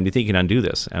 hey Tim, do you think you can undo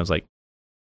this? And I was like,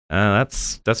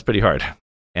 that's pretty hard.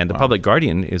 And the public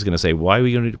guardian is going to say, why are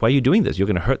you doing this? You're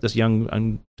going to hurt this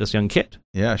young kid.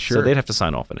 Yeah, sure. So they'd have to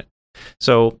sign off on it.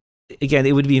 So again,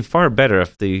 it would be far better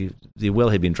if the will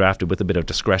had been drafted with a bit of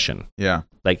discretion. Yeah.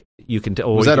 Like you can.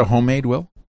 Was that a homemade will?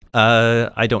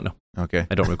 I don't know. Okay.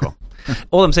 I don't recall.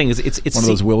 All I'm saying is it's one of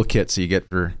those will kits you get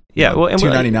for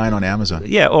 $2.99 on Amazon.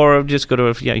 Yeah, or just go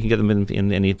to you can get them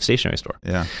in any stationery store.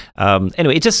 Yeah.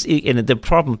 Anyway, and the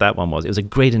problem with that one was it was a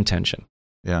great intention.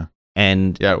 Yeah.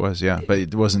 And yeah, it was. Yeah, but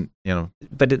it wasn't.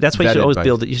 But that's why you should always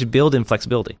build. You should build in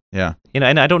flexibility. Yeah.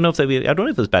 And I don't know if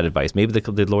it was bad advice. Maybe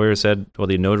the lawyer said, or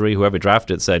the notary, whoever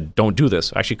drafted it, said, "Don't do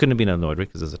this." Actually, it couldn't have been a notary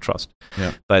because there's a trust.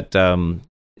 Yeah. But the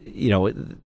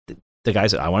guy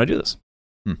said, "I want to do this."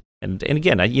 And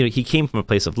again, he came from a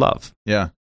place of love. Yeah.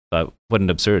 But what an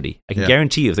absurdity! I can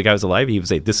guarantee you, if the guy was alive, he would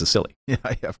say, "This is silly." Yeah,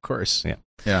 of course. Yeah.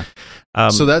 Yeah.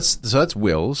 So that's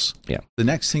wills. Yeah. The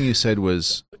next thing you said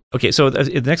was okay. So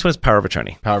the next one is power of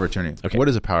attorney. Power of attorney. Okay. What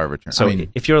is a power of attorney? So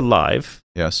if you're alive,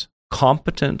 yes,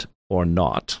 competent or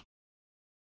not,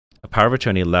 a power of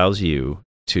attorney allows you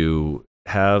to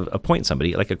appoint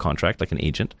somebody like a contract, like an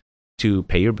agent, to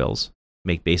pay your bills,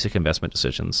 make basic investment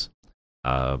decisions,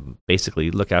 basically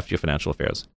look after your financial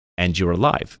affairs, and you're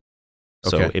alive.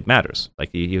 So it matters.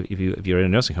 Like if you're in a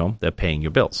nursing home, they're paying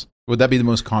your bills. Would that be the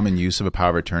most common use of a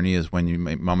power of attorney? Is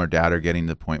when mom or dad are getting to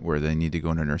the point where they need to go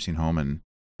into a nursing home and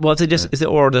or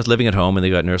they're living at home and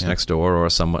they got a nurse next door or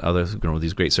some other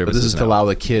these great services. But this is to allow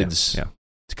the kids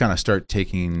to kind of start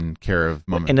taking care of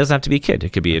mom. And it doesn't have to be a kid.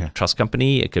 It could be a trust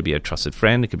company. It could be a trusted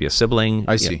friend. It could be a sibling.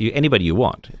 I see. Anybody you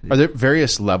want. Are there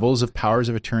various levels of powers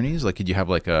of attorneys? Like, could you have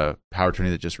like a power of attorney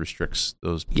that just restricts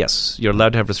those? Yes, you're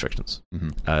allowed to have restrictions.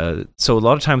 Mm-hmm. So a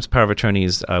lot of times power of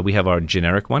attorneys, we have our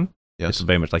generic one. Yes. It's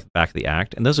very much like the back of the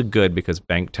act. And those are good because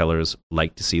bank tellers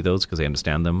like to see those because they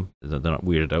understand them. They're not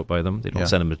weirded out by them. They don't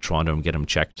send them to Toronto and get them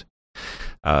checked.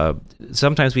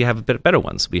 Sometimes we have a bit better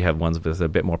ones. We have ones with a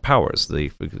bit more powers. For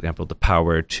example, the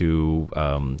power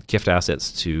to gift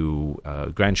assets to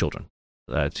grandchildren.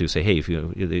 To say, hey, if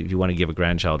you want to give a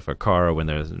grandchild for a car when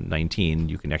they're 19,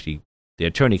 you can actually, the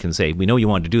attorney can say, we know you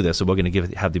wanted to do this, so we're going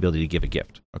to have the ability to give a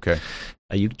gift. Okay.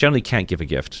 You generally can't give a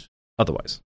gift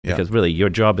otherwise. Because really, your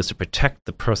job is to protect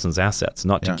the person's assets,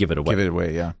 not to give it away. Give it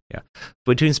away, yeah.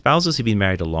 Between spouses who've been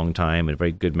married a long time and a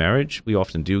very good marriage, we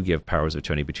often do give powers of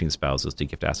attorney between spouses to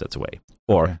gift assets away.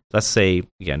 Or let's say,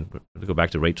 again, to go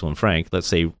back to Rachel and Frank, let's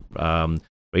say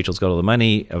Rachel's got all the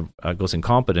money, goes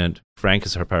incompetent, Frank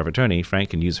is her power of attorney,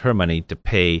 Frank can use her money to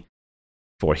pay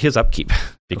for his upkeep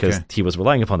because he was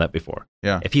relying upon that before.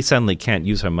 Yeah. If he suddenly can't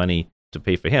use her money to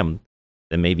pay for him,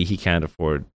 then maybe he can't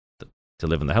afford to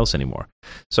live in the house anymore.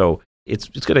 So it's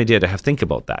a good idea to think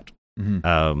about that.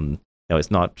 Mm-hmm.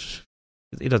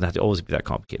 It doesn't have to always be that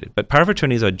complicated. But power of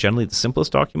attorneys are generally the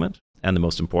simplest document and the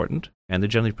most important, and they're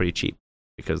generally pretty cheap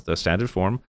because the standard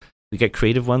form. We get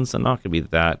creative ones; they're not going to be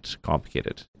that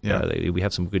complicated. Yeah. We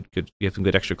have some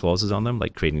good extra clauses on them,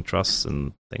 like creating trusts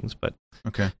and things. But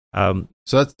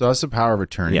so that's the power of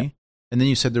attorney. Yeah. And then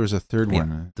you said there was a third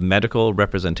one. The medical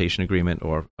representation agreement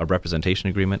or a representation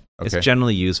agreement. It's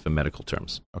generally used for medical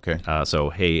terms. Okay. So,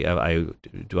 hey,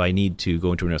 do I need to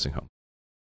go into a nursing home?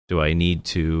 Do I need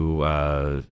to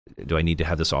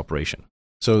have this operation?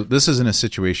 So this is in a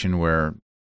situation where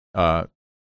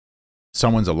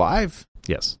someone's alive.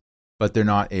 Yes. But they're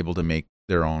not able to make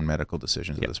their own medical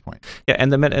decisions at this point. Yeah,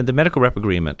 and the medical rep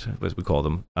agreement, as we call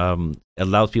them,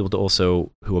 allows people to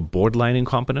also who are borderline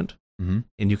incompetent. Mm-hmm.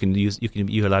 And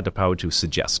you're allowed the power to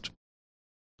suggest.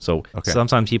 So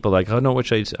sometimes people are like, oh no, what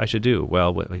should I should do?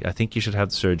 Well, I think you should have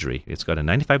the surgery. It's got a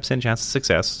 95% chance of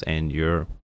success, and you're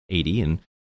 80, and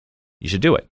you should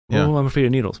do it. Yeah. Oh, I'm afraid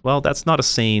of needles. Well, that's not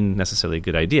necessarily a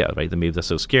good idea, right? Maybe they're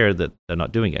so scared that they're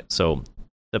not doing it. So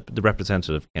the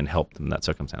representative can help them in that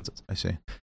circumstances. I see.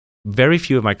 Very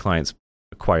few of my clients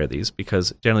acquire these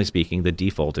because, generally speaking, the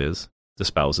default is the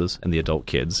spouses and the adult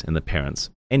kids and the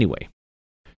parents anyway.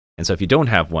 And so if you don't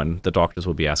have one, the doctors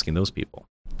will be asking those people.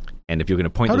 And if you're going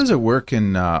to point, how does it work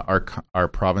in our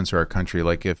province or our country?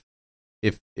 Like if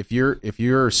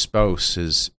your spouse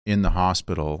is in the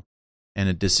hospital and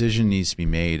a decision needs to be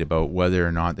made about whether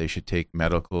or not they should take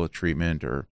medical treatment,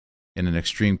 or in an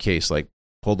extreme case like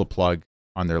pull the plug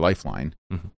on their lifeline,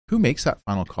 who makes that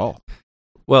final call?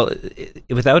 Well,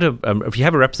 without if you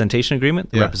have a representation agreement,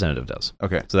 the representative does.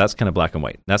 Okay. So that's kind of black and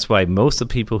white. That's why most of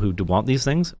the people who do want these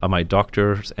things are my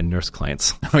doctors and nurse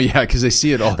clients. Oh, yeah, because they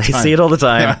see it all the time. They see it all the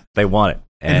time. Yeah. They want it.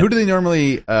 And who do they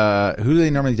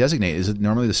normally designate? Is it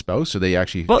normally the spouse, or they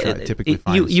actually typically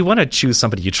find you want to choose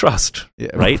somebody you trust,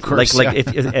 right? Of course,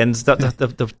 and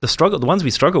the struggle, the ones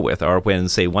we struggle with are when,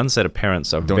 say, one set of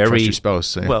parents are don't very trust your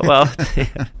spouse. well.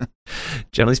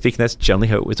 Generally speaking, that's generally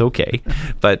how it's okay.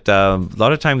 But a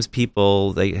lot of times,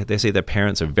 people they say their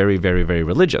parents are very, very, very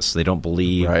religious. They don't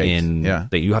believe in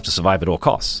that you have to survive at all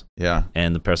costs. Yeah,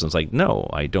 and the person's like, no,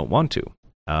 I don't want to.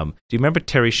 Do you remember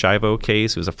Terry Schiavo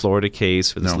case? It was a Florida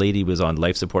case where this lady was on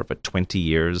life support for 20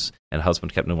 years, and the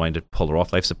husband kept wanting to pull her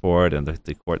off life support, and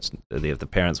the courts, the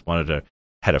parents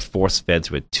had her force fed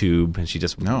through a tube, and she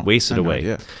just wasted away.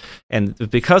 Yeah. And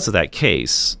because of that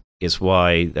case is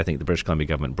why I think the British Columbia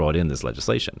government brought in this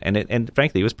legislation. And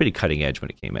frankly, it was pretty cutting edge when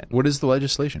it came in. What is the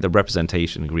legislation? The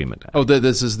Representation Agreement Act. Oh,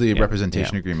 this is the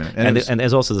Representation Agreement. And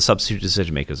there's also the Substitute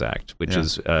Decision Makers Act, which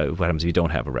is what happens if you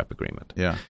don't have a rep agreement.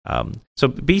 Yeah. So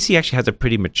BC actually has a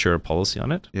pretty mature policy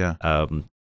on it. Yeah.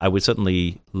 I would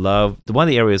certainly love one of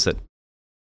the areas that.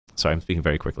 Sorry, I'm speaking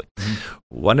very quickly. Mm-hmm.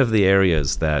 One of the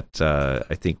areas that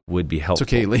I think would be helpful.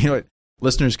 It's okay. You know what?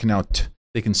 Listeners can now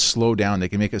they can slow down. They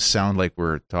can make it sound like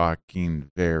we're talking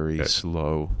very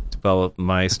slow. Well,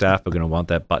 my staff are going to want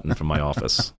that button from my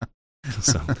office.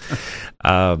 So,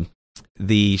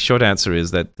 the short answer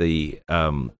is that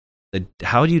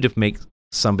how do you make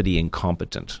somebody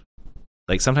incompetent?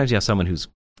 Like sometimes you have someone who's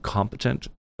competent,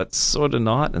 but sort of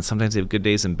not, and sometimes they have good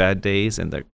days and bad days,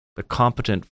 and they're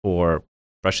competent for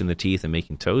brushing the teeth and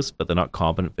making toast, but they're not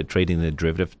competent for trading the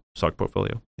derivative stock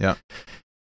portfolio. Yeah,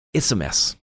 it's a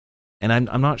mess, and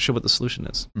I'm not sure what the solution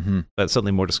is. Mm-hmm. But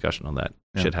certainly more discussion on that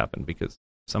should happen, because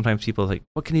sometimes people are like,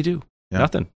 "What can you do?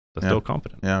 Nothing. They're still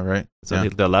competent." Yeah, right. So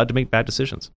they're allowed to make bad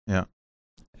decisions. Yeah.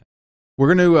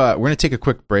 We're gonna take a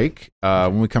quick break.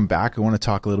 When we come back, I want to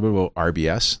talk a little bit about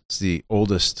RBS. It's the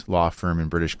oldest law firm in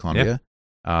British Columbia,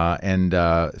 and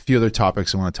a few other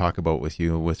topics I want to talk about with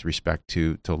you with respect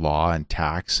to law and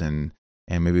tax, and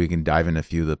maybe we can dive into a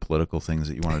few of the political things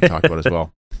that you wanted to talk about as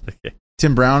well. Okay.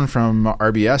 Tim Brown from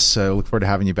RBS. I look forward to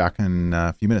having you back in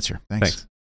a few minutes here. Thanks.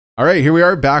 All right, here we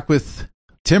are back with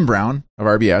Tim Brown of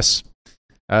RBS.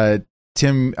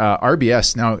 Tim,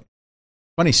 RBS. Now,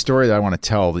 funny story that I want to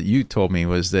tell that you told me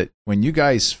was that when you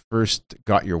guys first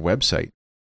got your website,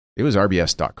 it was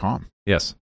rbs.com.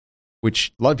 Yes.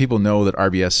 Which a lot of people know that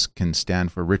RBS can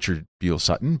stand for Richard Beale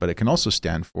Sutton, but it can also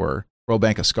stand for Royal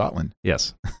Bank of Scotland.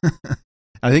 Yes.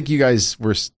 I think you guys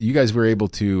were able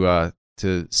to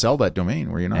sell that domain,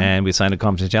 were you not? And we signed a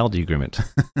confidentiality agreement.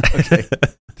 Okay.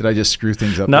 Did I just screw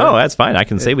things up? No, that's fine. I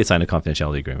can say we signed a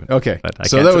confidentiality agreement. Okay.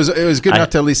 So it was good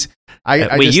enough to at least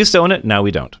we used to own it, now we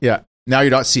don't. Yeah. Now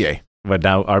you're .ca. But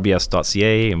now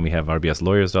rbs.ca, and we have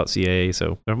rbslawyers.ca,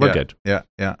 so we're good. Yeah.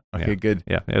 Okay, good.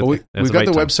 Yeah. Well, we've got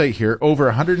the website here. Over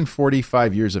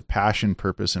 145 years of passion,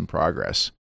 purpose, and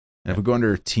progress. And if we go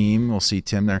under team, we'll see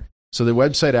Tim there. So the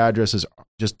website address is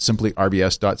just simply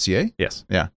rbs.ca? Yes.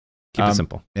 Yeah. Keep it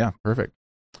simple. Yeah, perfect.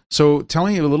 So tell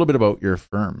me a little bit about your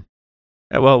firm.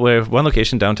 Well, we're one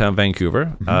location, downtown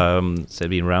Vancouver. Mm-hmm. So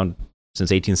been around since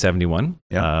 1871.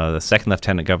 Yeah. The second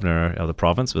lieutenant governor of the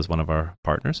province was one of our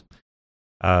partners.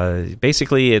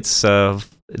 Basically, it's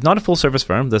not a full-service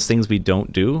firm. There's things we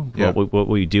don't do. Yeah. What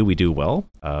we do well.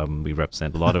 We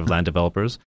represent a lot of land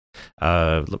developers.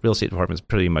 Real estate department is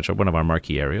pretty much one of our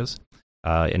marquee areas.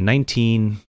 In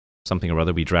 19-something or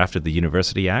other, we drafted the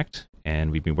University Act,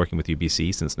 and we've been working with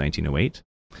UBC since 1908.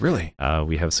 Really?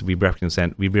 We've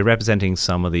been representing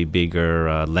some of the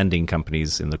bigger lending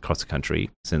companies across the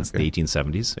country since the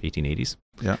 1870s, 1880s.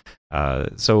 Yeah.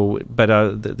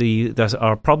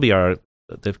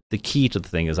 The key to the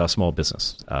thing is our small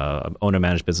business,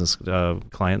 owner-managed business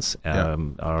clients,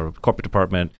 our corporate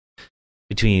department.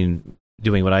 Between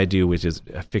doing what I do, which is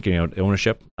figuring out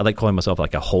ownership, I like calling myself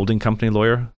like a holding company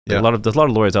lawyer. Yeah. There's a lot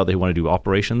of lawyers out there who want to do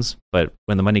operations, but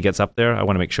when the money gets up there, I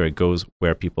want to make sure it goes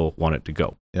where people want it to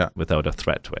go, without a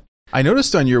threat to it. I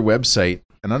noticed on your website,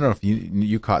 and I don't know if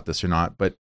you caught this or not,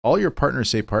 but all your partners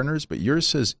say partners, but yours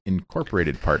says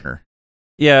incorporated partner.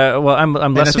 Yeah, well, I'm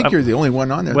less. I think you're the only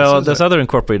one on there. Well, there's other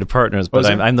incorporated partners, but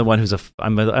I'm the one who's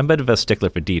I'm a bit of a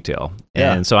stickler for detail,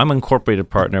 and so I'm an incorporated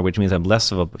partner, which means I'm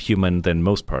less of a human than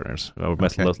most partners.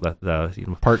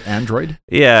 Part android.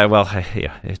 Yeah, well,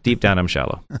 deep down I'm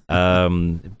shallow.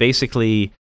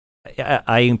 Basically,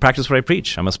 I practice what I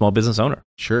preach. I'm a small business owner,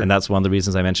 sure, and that's one of the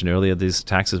reasons I mentioned earlier. These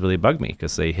taxes really bug me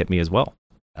because they hit me as well.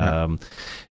 Yeah.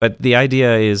 But the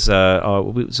idea is, we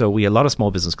have a lot of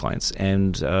small business clients,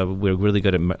 and we're really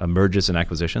good at mergers and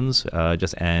acquisitions,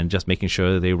 just making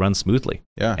sure they run smoothly.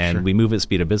 Yeah, and sure. we move at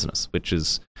speed of business, which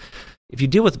is, if you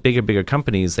deal with bigger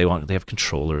companies, they have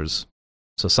controllers.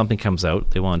 So something comes out,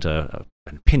 they want an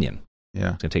opinion.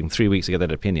 Yeah. It's going to take them 3 weeks to get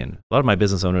that opinion. A lot of my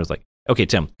business owners are like, okay,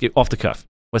 Tim, get off the cuff.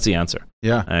 What's the answer?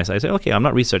 Yeah. And I say, okay, I'm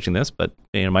not researching this, but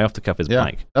my off the cuff is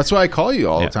blank. That's why I call you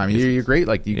all the time. You're great.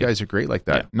 Like you guys are great like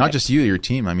that. Yeah. Not just you, your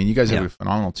team. I mean, you guys have a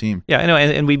phenomenal team. Yeah, I know.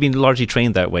 And we've been largely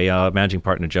trained that way. Managing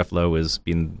partner Jeff Lowe has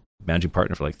been managing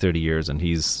partner for like 30 years, and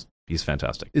he's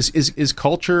fantastic. Is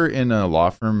culture in a law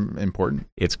firm important?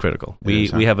 It's critical. We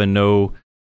have a no.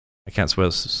 I can't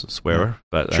swear,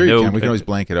 but sure you can. We can always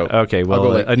blank it out. Okay,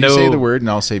 well, you say the word, and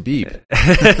I'll say beep.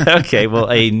 Okay, well,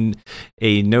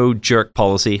 a no jerk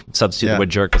policy. Substitute the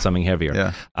word jerk with something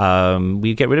heavier. Yeah.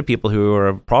 We get rid of people who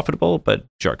are profitable but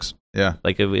jerks. Yeah.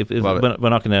 Like if we're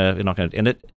not gonna end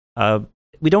it.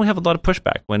 We don't have a lot of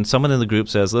pushback when someone in the group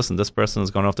says, "Listen, this person has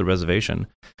gone off the reservation,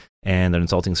 and they're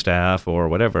insulting staff or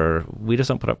whatever." We just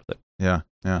don't put up with it. Yeah.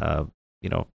 Yeah.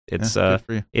 It's good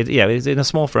for you. it's in a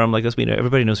small firm like this.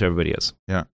 Everybody knows who everybody is.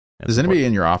 Yeah. Does anybody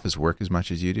in your office work as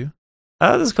much as you do?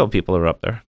 There's a couple people who are up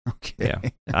there. Okay. Yeah.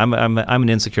 I'm an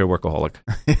insecure workaholic.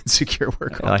 Insecure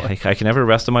workaholic. I can never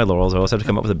rest on my laurels. I always have to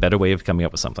come up with a better way of coming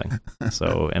up with something.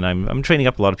 So, and I'm training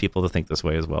up a lot of people to think this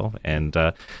way as well. And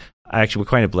we're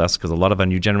kind of blessed because a lot of our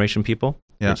new generation people,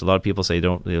 which a lot of people say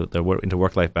they're into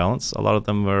work-life balance. A lot of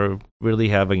them are really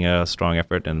having a strong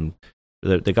effort, and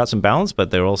they got some balance,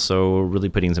 but they're also really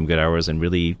putting in some good hours and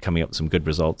really coming up with some good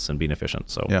results and being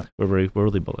efficient. So we're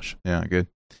really bullish. Yeah, good.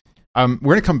 We're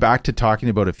going to come back to talking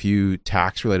about a few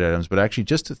tax-related items, but actually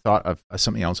just a thought of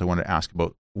something else I wanted to ask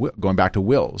about, going back to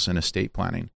wills and estate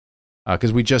planning,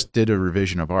 because we just did a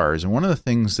revision of ours. And one of the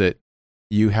things that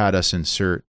you had us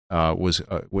insert was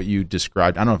what you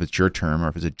described, I don't know if it's your term or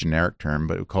if it's a generic term,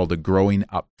 but called the growing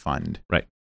up fund. Right.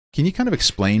 Can you kind of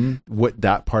explain what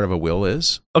that part of a will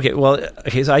is? Okay,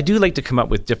 so I do like to come up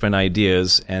with different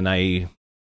ideas, and I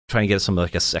try and get some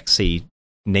like a sexy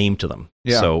name to them.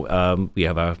 Yeah. So we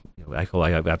have I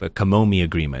have a Kamomi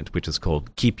agreement, which is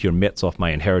called "Keep Your Mitts Off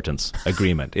My Inheritance"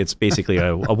 agreement. It's basically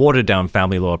a watered down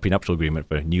family law prenuptial agreement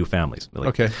for new families.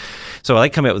 Okay. So I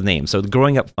like coming up with names. So the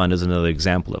Growing Up Fund is another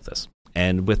example of this.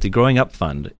 And with the Growing Up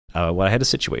Fund, I had a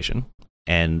situation,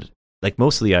 and like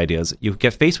most of the ideas, you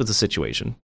get faced with a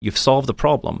situation, you've solved the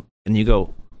problem, and you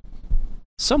go,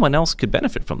 someone else could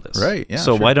benefit from this. Right. Yeah.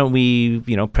 So why don't we,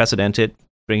 precedent it,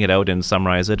 bring it out and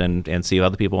summarize it and see how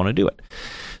other people want to do it.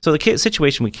 So the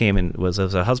situation we came in was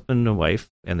as a husband and wife,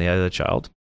 and they had a child.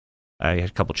 I had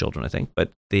a couple children, I think,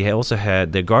 but they also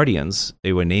had their guardians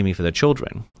they were naming for their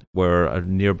children were a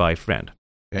nearby friend.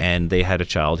 Okay. And they had a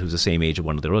child who's the same age of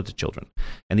one of their other children.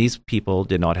 And these people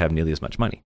did not have nearly as much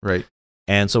money. Right.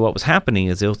 And so what was happening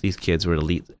is these kids were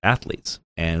elite athletes,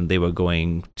 and they were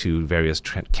going to various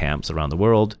camps around the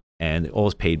world, and all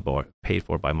was paid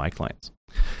for by my clients.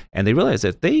 And they realized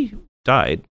that if they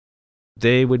died,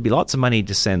 there would be lots of money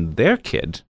to send their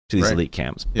kid to these elite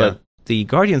camps. But the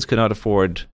guardians could not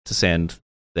afford to send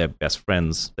their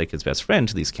kid's best friend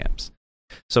to these camps.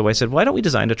 So I said, why don't we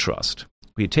design a trust?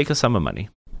 We take a sum of money,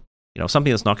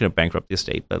 something that's not going to bankrupt the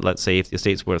estate, but let's say if the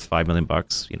estate's worth $5 million,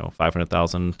 $500,000,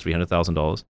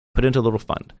 $300,000, put it into a little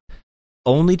fund,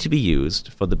 only to be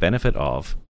used for the benefit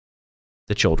of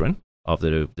the children of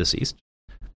the deceased,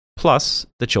 plus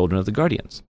the children of the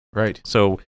guardians. Right.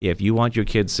 So if you want your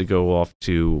kids to go off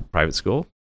to private school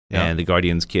and the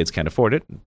guardian's kids can't afford it,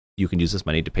 you can use this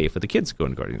money to pay for the kids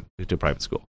going to private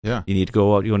school. Yeah. You need to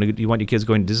go out. You want your kids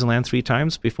going to Disneyland 3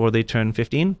 times before they turn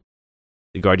 15?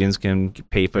 The guardians can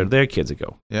pay for their kids to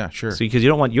go. Yeah, sure. So because you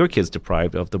don't want your kids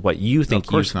deprived of what you think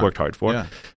you've worked hard for. Yeah.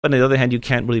 But on the other hand, you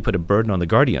can't really put a burden on the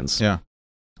guardians. Yeah.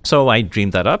 So I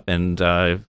dreamed that up, and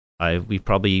we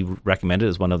probably recommend it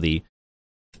as one of the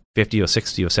 50 or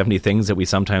 60 or 70 things that we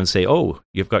sometimes say, oh,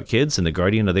 you've got kids and the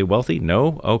guardian, are they wealthy?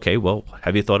 No? Okay, well,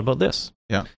 have you thought about this?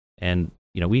 Yeah. And,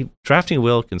 drafting a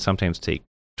will can sometimes take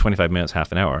 25 minutes,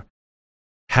 half an hour.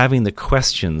 Having the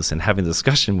questions and having the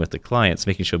discussion with the clients,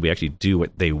 making sure we actually do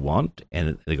what they want,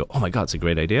 and they go, oh my God, it's a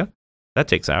great idea. That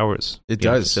takes hours. It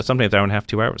does. Sometimes an hour and a half,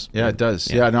 2 hours. Yeah, it does.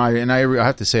 Yeah, no, I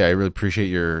have to say, I really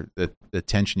appreciate the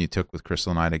attention you took with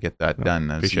Crystal and I to get that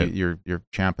done. You're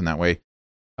champ in that way.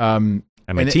 And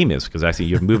my team is, because actually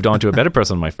you've moved on to a better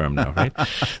person in my firm now, right?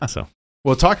 So,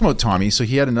 well, talking about Tommy, so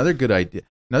he had another good idea.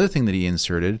 Another thing that he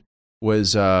inserted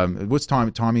was what's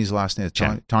Tommy's last name?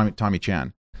 Tommy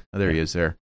Chan. Oh, there he is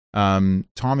there.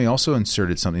 Tommy also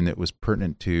inserted something that was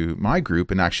pertinent to my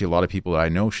group, and actually a lot of people that I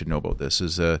know should know about this,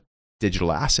 is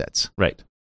digital assets. Right.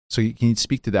 So can you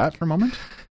speak to that for a moment?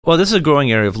 Well, this is a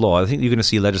growing area of law. I think you're going to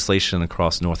see legislation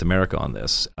across North America on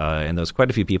this, and there's quite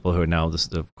a few people who are now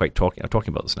talking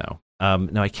about this now.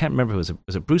 Now I can't remember, was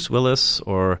it Bruce Willis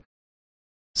or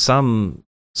some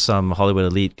Hollywood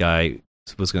elite guy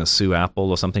was going to sue Apple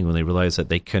or something when they realized that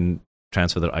they couldn't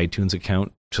transfer their iTunes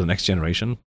account to the next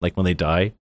generation. Like when they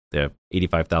die, their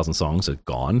 85,000 songs are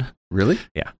gone. Really?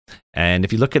 Yeah. And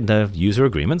if you look at the user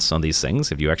agreements on these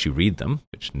things, if you actually read them,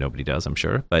 which nobody does, I'm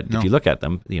sure, but if you look at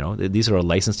them, these are a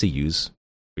license to use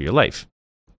for your life.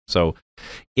 So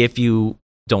if you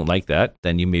don't like that,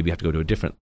 then you maybe have to go to a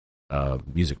different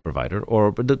music provider.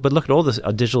 But look at all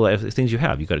the digital things you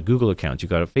have. You've got a Google account. You've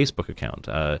got a Facebook account.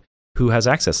 Who has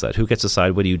access to that? Who gets to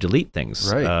decide when you delete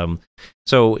things? Right.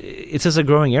 So it's just a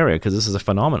growing area because this is a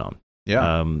phenomenon.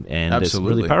 Yeah. And absolutely. It's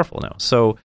really powerful now.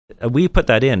 So we put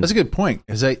that in. That's a good point.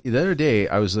 Because the other day,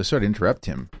 I was sorry to interrupt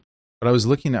him, but I was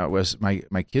looking at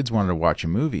my kids wanted to watch a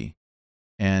movie,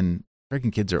 and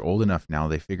freaking kids are old enough now;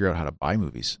 they figure out how to buy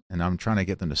movies, and I'm trying to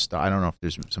get them to stop. I don't know if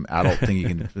there's some adult thing you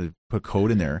can put code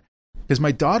in there, because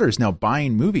my daughter's now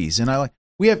buying movies, and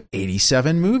we have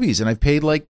 87 movies, and I've paid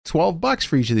like $12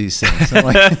 for each of these things. I'm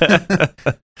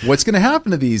like, what's going to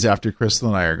happen to these after Crystal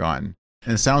and I are gone?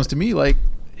 And it sounds to me like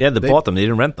they bought them; they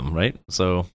didn't rent them, right?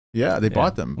 So. Yeah, they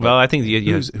bought them. Well, I think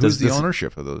who's the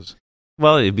ownership of those?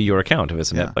 Well, it'd be your account if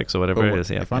it's Netflix or whatever it is.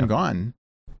 Yeah, if I'm gone,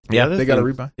 they got to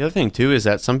rebuy. The other thing too is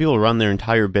that some people run their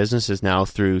entire businesses now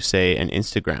through, say, an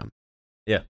Instagram.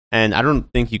 Yeah, and I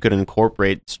don't think you could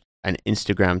incorporate an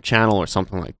Instagram channel or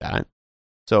something like that.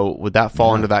 So would that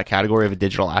fall under that category of a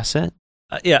digital asset?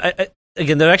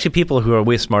 Again, there are actually people who are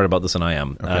way smarter about this than I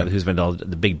am, who's been done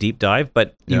the big deep dive,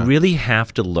 but you really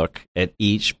have to look at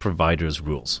each provider's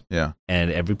rules. Yeah. And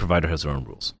every provider has their own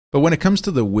rules. But when it comes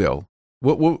to the will,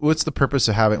 what's the purpose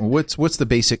of having, what's the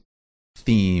basic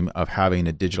theme of having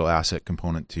a digital asset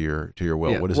component to your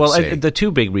will? What does it say? The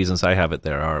two big reasons I have it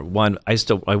there are, one, I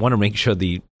want to make sure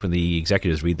when the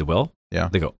executives read the will,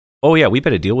 they go, oh yeah, we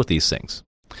better deal with these things.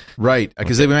 Right,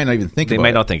 because they might not even think about it. They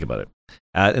might not think about it.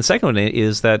 And second one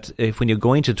is that when you're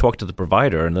going to talk to the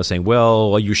provider and they're saying,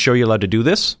 well, are you sure you're allowed to do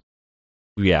this?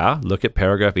 Yeah, look at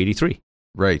paragraph 83.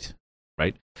 Right.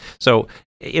 So,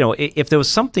 if there was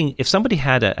something, if somebody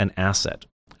had an asset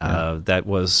that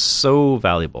was so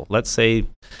valuable, let's say,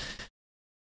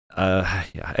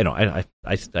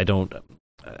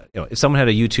 if someone had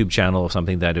a YouTube channel or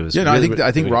something that it was,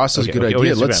 I think Ross is a good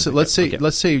idea. Let's say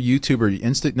YouTube or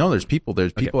Insta. No, there's people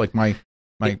like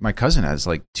my cousin has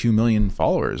like 2 million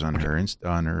followers on her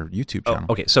YouTube channel.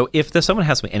 Okay, so if there's someone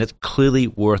has something and it's clearly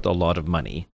worth a lot of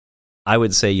money, I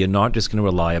would say you're not just going to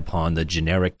rely upon the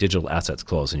generic digital assets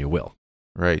clause in your will.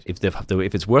 Right. If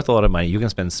it's worth a lot of money, you're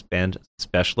going to spend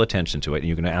special attention to it, and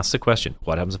you're going to ask the question: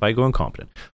 what happens if I go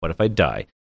incompetent? What if I die?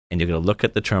 And you're going to look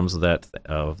at the terms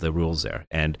of the rules there.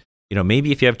 And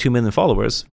maybe if you have 2 million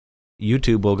followers,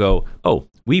 YouTube will go, oh,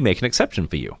 we make an exception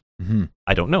for you. Mm-hmm.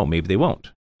 I don't know. Maybe they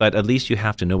won't. But at least you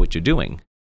have to know what you're doing.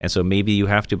 And so maybe you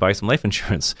have to buy some life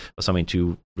insurance or something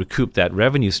to recoup that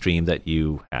revenue stream that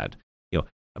you had.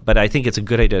 But I think it's a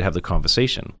good idea to have the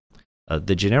conversation.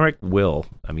 The generic will,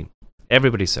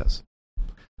 everybody says,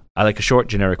 I like a short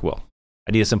generic will.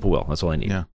 I need a simple will. That's all I need.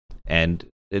 Yeah. And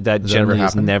that generally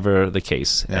is never the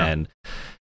case. Yeah. And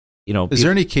is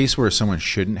there any case where someone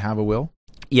shouldn't have a will?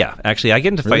 Yeah, actually, I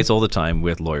get into fights all the time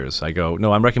with lawyers. I go,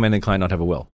 no, I'm recommending the client not have a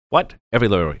will. What?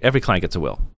 Every client gets a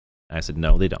will. And I said,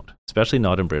 no, they don't, especially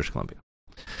not in British Columbia.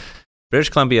 British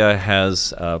Columbia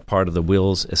has part of the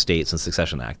Wills, Estates, and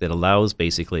Succession Act that allows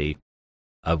basically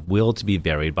a will to be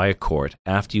varied by a court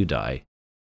after you die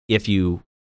if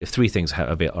three things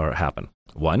happen.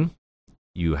 One,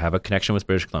 you have a connection with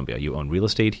British Columbia. You own real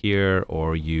estate here,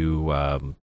 or you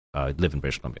live in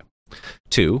British Columbia.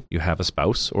 2, you have a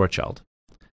spouse or a child.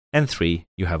 And 3,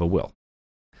 you have a will.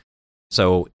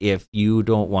 So if you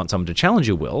don't want someone to challenge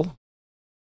your will,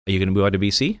 are you going to move out of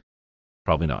BC?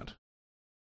 Probably not.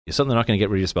 You're certainly not going to get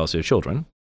rid of your spouse or your children.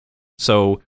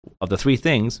 So of the 3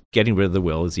 things, getting rid of the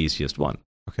will is the easiest one.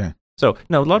 Okay. So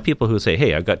now a lot of people who say,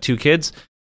 hey, I've got 2 kids.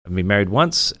 I've been married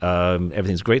once.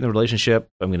 Everything's great in the relationship.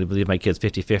 I'm going to leave my kids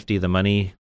 50-50 the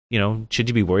money. Should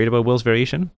you be worried about will's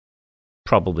variation?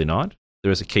 Probably not.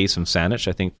 There is a case from Saanich,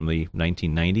 I think from the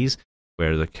 1990s,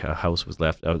 where the house was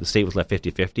left, the state was left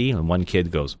 50-50, and one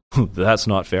kid goes, that's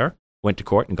not fair. Went to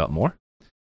court and got more.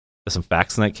 There's some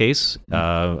facts in that case.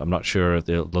 I'm not sure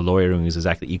the lawyering is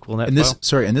exactly equal in that.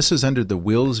 And this is under the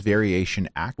Wills Variation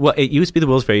Act. Well, it used to be the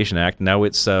Wills Variation Act. Now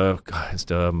it's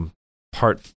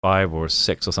Part 5 or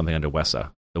 6 or something under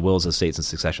WESA, the Wills, Estates, and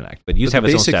Succession Act. But it used to have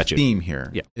its own statute. The basic theme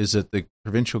here is that the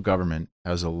provincial government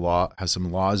has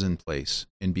some laws in place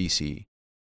in BC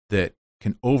that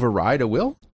can override a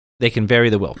will. They can vary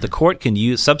the will. The court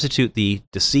can substitute the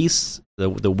deceased, the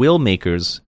will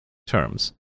maker's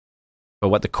terms, for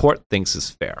what the court thinks is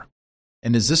fair.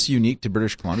 And is this unique to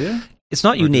British Columbia? It's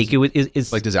not Or unique.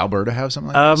 It's Like, does Alberta have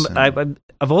something like this?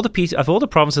 of all the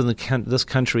provinces in this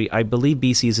country, I believe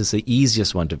BC's is the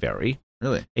easiest one to vary.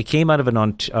 Really? It came out of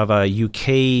a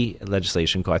UK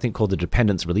legislation called the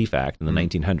Dependents Relief Act in the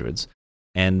 1900s,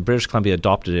 and British Columbia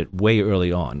adopted it way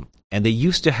early on. And they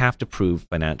used to have to prove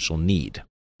financial need.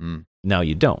 Mm. Now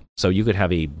you don't. So you could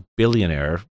have a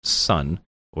billionaire son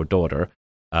or daughter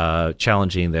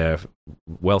challenging their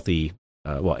wealthy.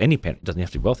 Any parent doesn't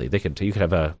have to be wealthy. You could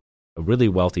have a really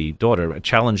wealthy daughter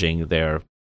challenging their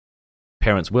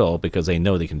parents' will because they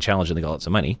know they can challenge it and they got lots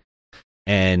of money,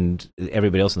 and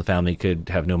everybody else in the family could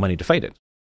have no money to fight it,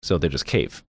 so they just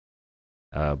cave.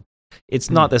 It's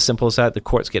not as simple as that. The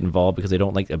courts get involved because they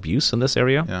don't like abuse in this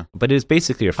area, but it is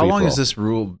basically a free-for-all. How long is this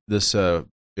rule, this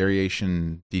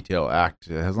Variation Detail Act,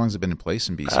 how long has it been in place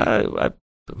in BC?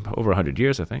 Over 100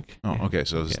 years, I think. Oh, okay,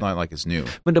 so it's not like it's new.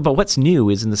 But what's new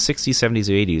is in the 60s, 70s,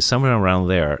 or 80s, somewhere around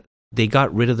there, they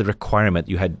got rid of the requirement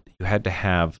you had to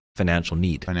have financial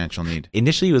need. Financial need.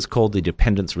 Initially, it was called the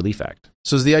Dependents Relief Act.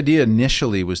 So the idea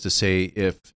initially was to say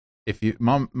if you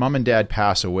mom and dad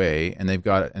pass away and they've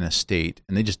got an estate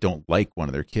and they just don't like one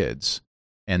of their kids,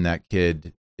 and that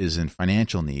kid is in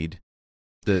financial need,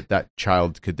 that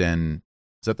child could then.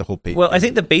 Is that the whole page? Well, I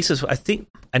think the basis.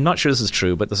 I'm not sure this is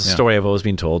true, but this is a story I've always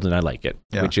been told, and I like it.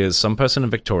 Yeah. Which is some person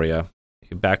in Victoria,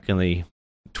 back in the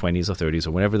 20s or 30s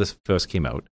or whenever this first came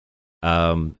out.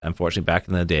 Unfortunately, back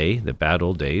in the day, the bad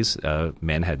old days,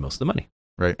 men had most of the money.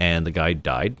 Right. And the guy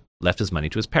died, left his money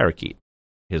to his parakeet.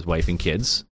 His wife and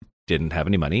kids didn't have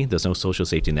any money. There's no social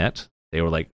safety net. They were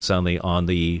like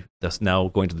suddenly that's now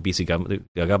going to the BC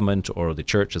government or the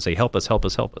church and say, help us, help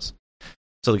us, help us.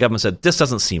 So the government said, this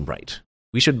doesn't seem right.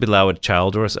 We should allow a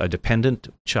child or a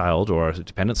dependent child or a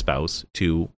dependent spouse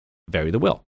to vary the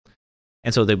will.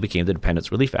 And so they became the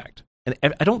Dependents Relief Act. And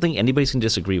I don't think anybody can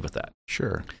disagree with that.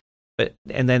 Sure.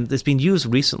 And then it's been used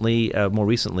recently, more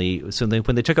recently. So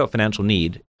when they took out financial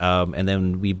need, and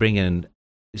then we bring in,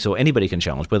 so anybody can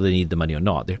challenge whether they need the money or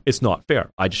not. It's not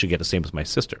fair. I just should get the same as my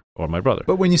sister or my brother.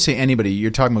 But when you say anybody,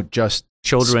 you're talking about just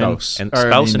children and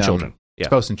children. Yeah.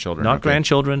 Spouse and children. Not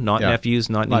grandchildren, not nephews,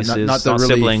 not nieces, not the really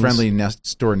siblings. Friendly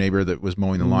next door neighbor that was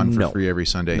mowing the lawn for free every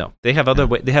Sunday. No, they have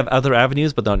other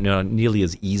avenues, but not nearly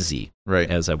as easy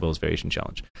as a Will's Variation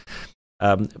Challenge.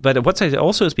 But what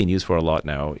also has been used for a lot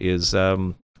now is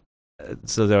so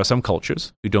there are some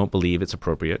cultures who don't believe it's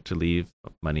appropriate to leave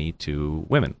money to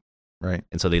women, right?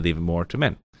 And so they leave it more to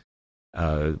men.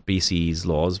 BC's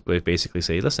laws basically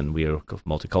say, listen, we are a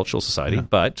multicultural society,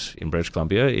 but in British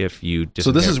Columbia, if you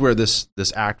so this is where this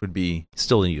act would be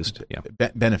still used,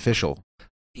 beneficial.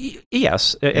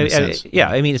 Yes,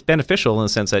 I mean it's beneficial in the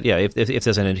sense that if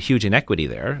there's a huge inequity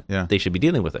there, they should be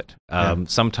dealing with it.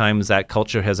 Sometimes that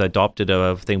culture has adopted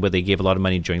a thing where they gave a lot of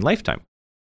money during lifetime,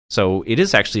 so it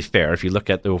is actually fair if you look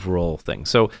at the overall thing.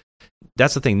 So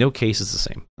that's the thing. No case is the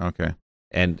same. Okay.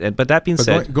 But that being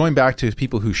said, going back to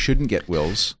people who shouldn't get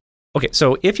wills. Okay,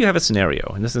 so if you have a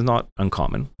scenario, and this is not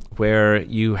uncommon, where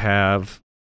you have,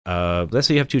 let's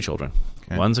say you have two children.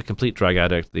 Okay. One's a complete drug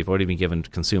addict. They've already been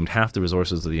consumed half the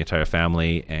resources of the entire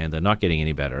family, and they're not getting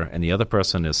any better. And the other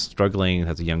person is struggling,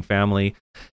 has a young family,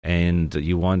 and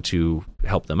you want to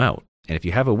help them out. And if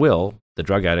you have a will, the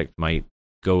drug addict might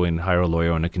go and hire a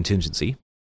lawyer on a contingency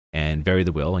and vary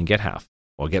the will and get half,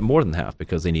 or get more than half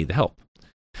because they need the help.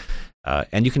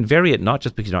 And you can vary it not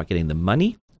just because you're not getting the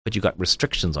money, but you got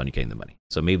restrictions on you getting the money.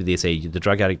 So maybe they say the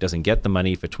drug addict doesn't get the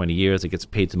money for 20 years. It gets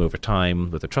paid to them over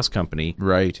time with a trust company.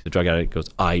 Right. The drug addict goes,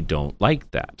 I don't like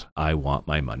that. I want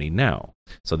my money now.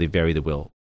 So they vary the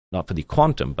will, not for the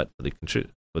quantum, but for the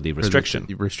restriction.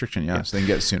 The restriction, so they can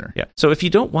get it sooner. Yeah. So if you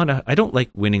don't want to, I don't like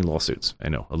winning lawsuits. I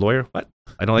know. A lawyer, what?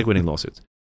 I don't like winning lawsuits.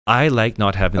 I like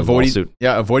not having a lawsuit.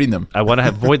 Yeah, avoiding them. I want to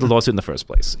avoid the lawsuit in the first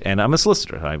place. And I'm a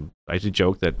solicitor. I do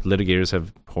joke that litigators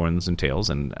have horns and tails,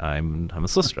 and I'm a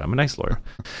solicitor. I'm a nice lawyer.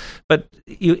 But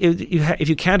if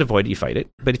you can't avoid it, you fight it.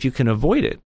 But if you can avoid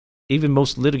it, even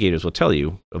most litigators will tell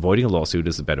you avoiding a lawsuit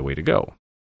is the better way to go.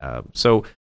 So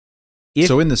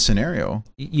in this scenario,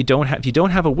 if you don't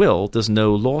have a will, there's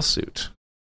no lawsuit.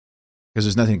 Because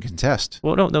there's nothing to contest.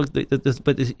 Well, no.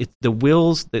 But the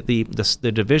wills,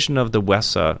 the division of the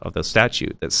WESA of the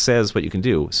statute that says what you can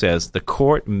do says the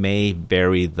court may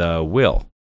vary the will.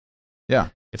 Yeah.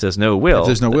 If there's no will,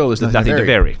 there's nothing to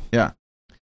vary. Yeah.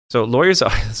 So lawyers,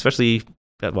 especially,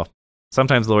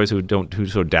 sometimes lawyers who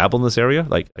sort of dabble in this area,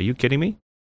 like, are you kidding me?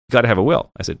 You got to have a will.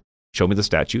 I said, show me the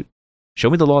statute. Show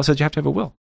me the law that says you have to have a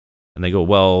will. And they go,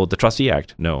 well, the Trustee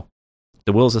Act, no.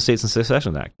 The Wills of States and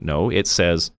Succession Act, no. It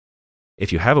says,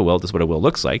 if you have a will, this is what a will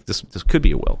looks like. This could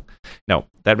be a will. Now,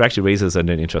 that actually raises an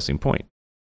interesting point.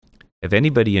 Have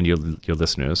anybody in your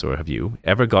listeners, or have you,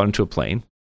 ever got into a plane,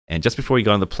 and just before you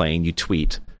got on the plane, you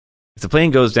tweet, if the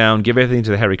plane goes down, give everything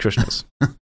to the Hare Krishnas?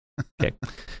 Okay.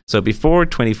 So before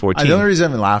 2014... The only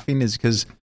reason I'm laughing is because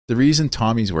the reason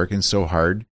Tommy's working so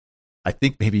hard, I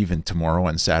think maybe even tomorrow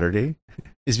on Saturday,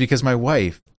 is because my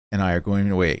wife and I are going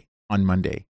away on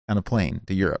Monday on a plane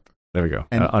to Europe. There we go.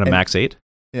 On a MAX 8?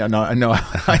 Yeah, no, I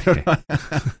don't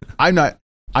know.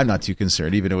 I'm not too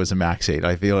concerned, even if it was a MAX 8.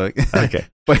 I feel like... Okay.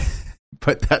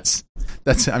 But that's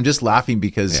I'm just laughing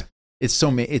because it's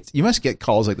so you must get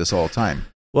calls like this all the time.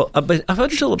 Well, but up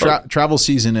until about travel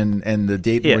season and the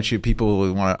date in which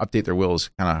people want to update their wills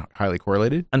kind of highly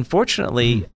correlated.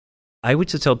 Unfortunately, I would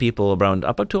just tell people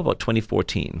up until about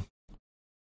 2014.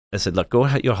 I said, look, go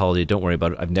at your holiday. Don't worry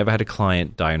about it. I've never had a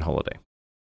client die on holiday.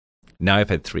 Now I've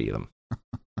had 3 of them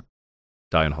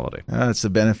die on holiday. That's the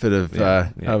benefit of age,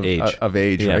 Yeah,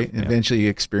 right? yeah. Eventually you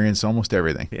experience almost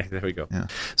everything. Yeah, there we go. Yeah.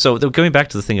 So going back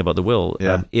to the thing about the will,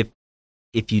 Yeah.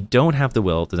 If you don't have the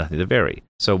will, there's nothing to vary.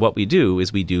 So what we do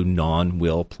is we do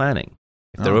non-will planning.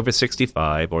 If they're over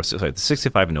 65,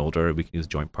 65 and older, we can use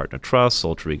joint partner trust,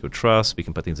 alter ego trust. We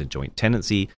can put things in joint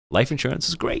tenancy. Life insurance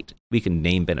is great. We can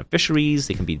name beneficiaries.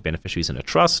 They can be beneficiaries in a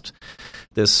trust.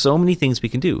 There's so many things we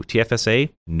can do. TFSA,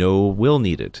 no will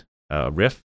needed.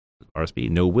 RIF, RSP,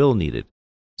 no will needed.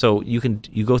 So you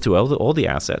go through all the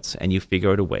assets and you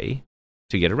figure out a way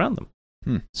to get around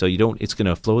them. So it's going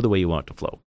to flow the way you want it to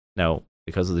flow. Now,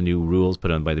 because of the new rules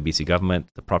put on by the BC government,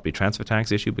 the property transfer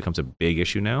tax issue becomes a big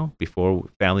issue now. Before,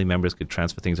 family members could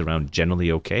transfer things around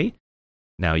generally okay.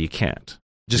 Now you can't.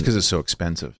 Just because it's so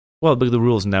expensive. Well, but the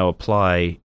rules now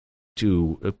apply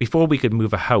to, before we could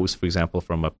move a house, for example,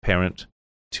 from a parent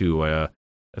to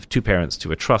 2 parents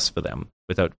to a trust for them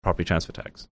without property transfer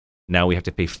tax. Now we have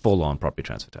to pay full-on property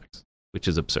transfer tax, which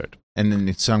is absurd. And then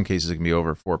in some cases it can be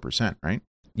over 4%, right?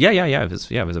 Yeah. If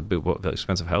it's a big,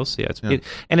 expensive house, I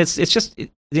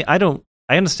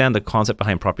understand the concept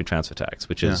behind property transfer tax,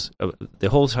 which is the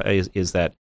whole is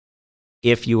that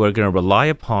if you are going to rely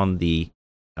upon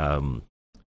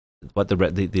what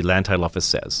the land title office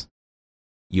says,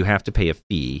 you have to pay a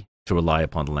fee to rely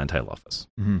upon the land title office.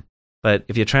 Mm-hmm. But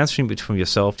if you're transferring from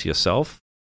yourself to yourself,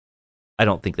 I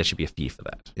don't think there should be a fee for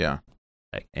that. Yeah.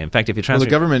 In fact, if you transfer, the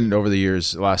government over the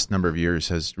last number of years,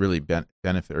 has really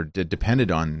benefit or depended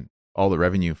on all the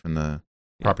revenue from the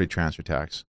property transfer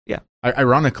tax. Yeah.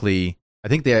 Ironically, I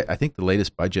think the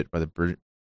latest budget by the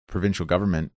provincial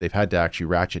government, they've had to actually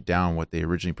ratchet down what they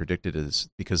originally predicted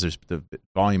because the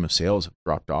volume of sales have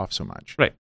dropped off so much.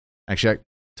 Right. Actually,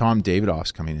 Tom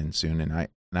Davidoff's coming in soon, and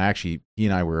he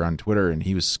and I were on Twitter, and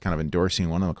he was kind of endorsing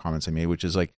one of the comments I made, which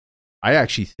is like, I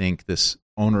actually think this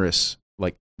onerous,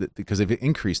 because they've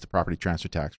increased the property transfer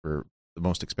tax for the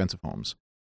most expensive homes.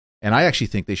 And I actually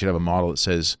think they should have a model that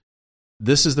says,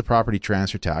 this is the property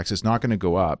transfer tax. It's not going to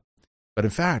go up. But in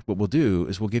fact, what we'll do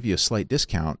is we'll give you a slight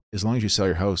discount as long as you sell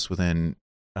your house within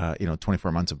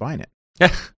 24 months of buying it.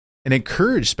 Yeah. And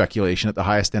encourage speculation at the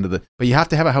highest end but you have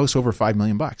to have a house over $5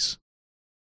 million.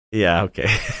 Yeah, okay.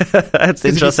 That's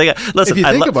interesting. Listen, if you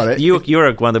think about it,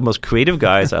 you're one of the most creative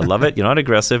guys. I love it. You're not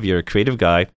aggressive. You're a creative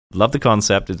guy. Love the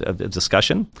concept of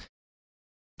discussion. I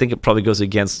think it probably goes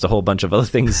against a whole bunch of other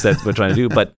things that we're trying to do.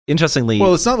 But interestingly,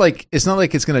 well, it's not like it's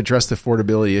going to address the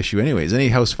affordability issue, anyways. Any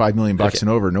house $5 million and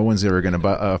over, no one's ever going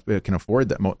to can afford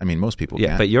that. Most people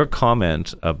can. But your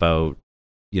comment about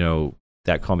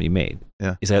that comment you made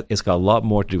is that it's got a lot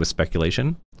more to do with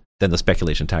speculation than the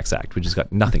Speculation Tax Act, which has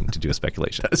got nothing to do with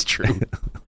speculation. That's true.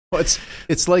 Well,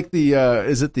 it's like the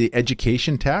is it the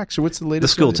education tax, or what's the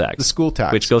latest? The school tax. The school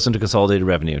tax, which goes into consolidated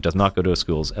revenue. It does not go to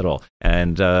schools at all.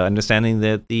 And understanding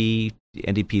that the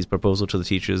NDP's proposal to the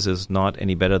teachers is not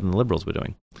any better than the Liberals were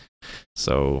doing.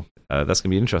 So that's going to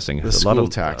be interesting. The school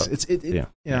tax. It's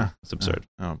absurd.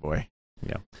 Oh boy.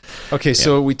 Yeah. Okay,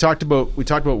 so we talked about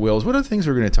wills. What other things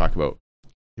we're going to talk about?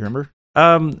 You remember?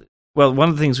 Well, one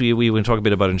of the things we want to talk a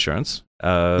bit about insurance.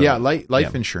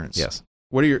 Life insurance. Yes.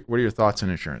 What are your thoughts on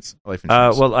insurance? Life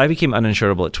insurance. Well, I became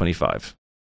uninsurable at 25,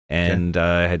 and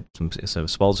I had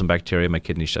swallowed some bacteria. My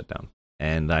kidneys shut down,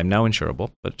 and I'm now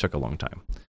insurable, but it took a long time.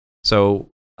 So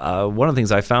one of the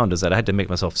things I found is that I had to make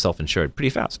myself self-insured pretty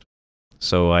fast.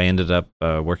 So I ended up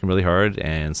working really hard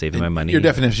and saving my money. Your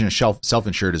definition of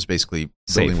self-insured is basically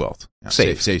building wealth. Yeah,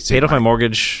 save. Paid off my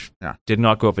mortgage. Yeah. Did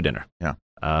not go out for dinner. Yeah.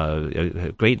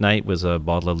 A great night was a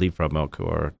bottle of Leapfrog milk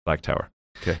or Black Tower.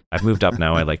 Okay. I've moved up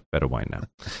now. I like better wine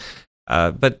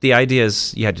now. But the idea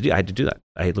is I had to do that.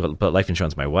 I had to put life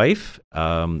insurance on my wife.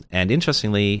 And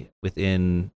interestingly,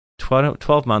 within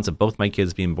 12 months of both my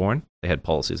kids being born, they had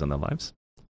policies on their lives.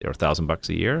 They were $1,000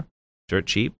 a year, dirt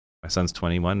cheap. My son's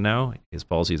 21 now. His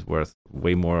policy is worth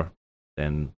way more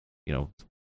than,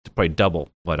 probably double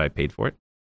what I paid for it.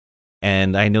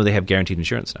 And I know they have guaranteed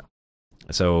insurance now.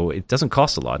 So it doesn't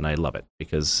cost a lot, and I love it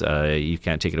because you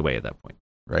can't take it away at that point.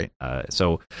 Right. I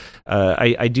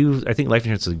think life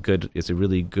insurance is a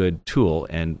really good tool.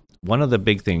 And one of the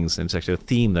big things, and it's actually a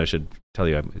theme that I should tell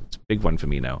you, it's a big one for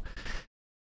me now.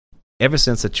 Ever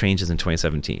since the changes in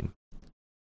 2017,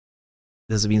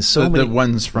 there's been so many. The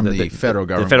ones from the federal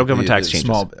government. The federal government tax changes.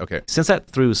 Okay. Since that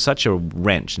threw such a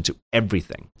wrench into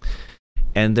everything.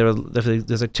 And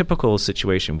there's a typical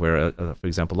situation where, for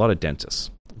example, a lot of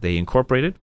dentists, they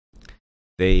incorporated,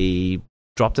 they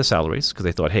dropped their salaries because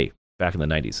they thought, hey, back in the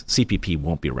 90s, CPP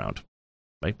won't be around.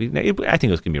 Right? I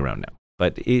think it's going to be around now.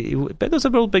 But there was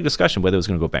a real big discussion whether it was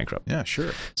going to go bankrupt. Yeah,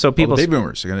 sure. So people, baby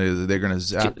boomers, they're going to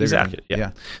zap. Exactly.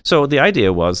 Yeah. So the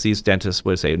idea was these dentists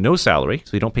would say no salary,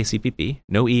 so you don't pay CPP,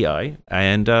 no EI,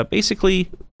 and basically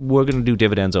we're going to do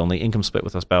dividends only, income split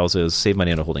with our spouses, save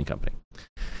money on a holding company.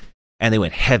 And they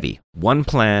went heavy, one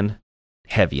plan,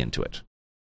 heavy into it,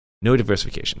 no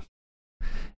diversification.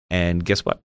 And guess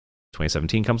what?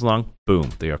 2017 comes along,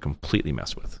 boom, they are completely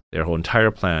messed with. Their whole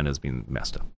entire plan has been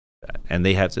messed up. And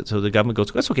they have to, so the government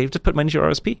goes, that's okay, just put money into your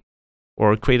RSP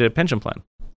or create a pension plan.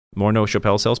 Morneau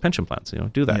Chappelle sells pension plans,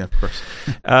 do that. Yeah, of course.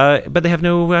 But they have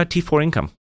no T4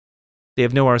 income. They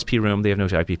have no RSP room. They have no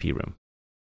IPP room.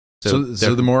 So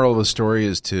the moral of the story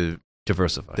is to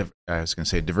diversify. I was going to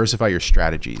say diversify your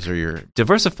strategies or your...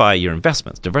 Diversify your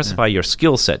investments. Diversify your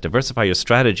skill set. Diversify your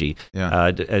strategy.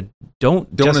 Yeah.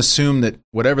 Don't assume that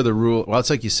whatever the rule... Well,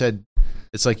 it's like you said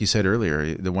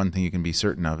earlier, the one thing you can be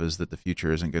certain of is that the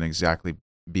future isn't going to exactly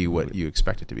be what you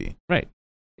expect it to be. Right.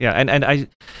 Yeah, and I...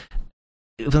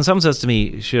 When someone says to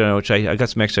me, I got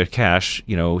some extra cash,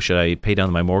 should I pay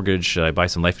down my mortgage? Should I buy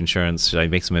some life insurance? Should I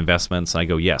make some investments? And I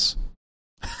go, yes.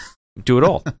 Do it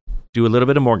all. Do a little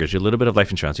bit of mortgage, do a little bit of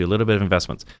life insurance, do a little bit of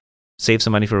investments. Save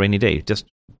some money for a rainy day. Just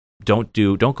don't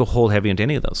go hold heavy into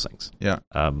any of those things. Yeah.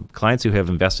 Clients who have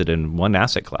invested in one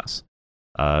asset class.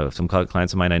 Some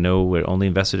clients of mine I know were only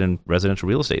invested in residential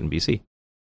real estate in BC.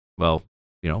 Well,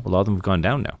 a lot of them have gone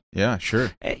down now. Yeah,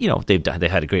 sure. They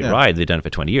had a great ride. They've done it for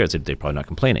 20 years. They're probably not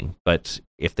complaining. But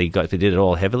if they did it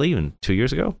all heavily even 2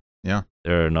 years ago, yeah,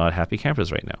 they're not happy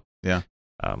campers right now. Yeah.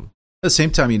 At the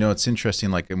same time, it's interesting,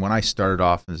 like when I started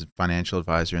off as a financial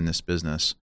advisor in this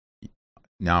business,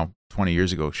 now 20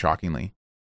 years ago, shockingly,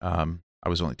 I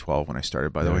was only 12 when I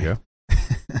started, by the way.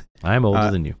 I'm older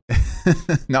than you.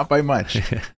 Not by much.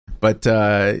 But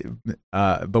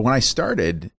when I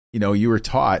started, you were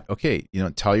taught, okay,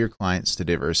 tell your clients to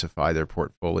diversify their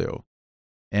portfolio.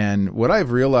 And what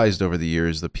I've realized over the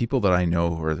years, the people that I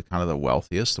know who are the kind of the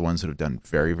wealthiest, the ones that have done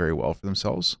very, very well for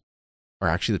themselves, are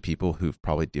actually the people who've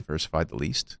probably diversified the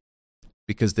least.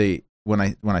 Because when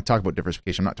I talk about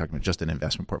diversification, I'm not talking about just an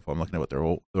investment portfolio. I'm looking at what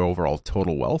their overall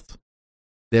total wealth.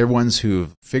 They're ones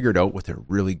who've figured out what they're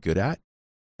really good at,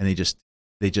 and they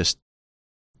just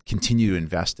continue to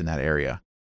invest in that area.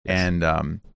 Yes. And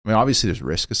obviously there's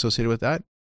risk associated with that,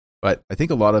 but I think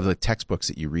a lot of the textbooks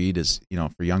that you read is,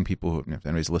 for young people who, if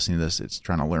anybody's listening to this, it's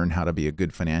trying to learn how to be a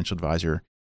good financial advisor.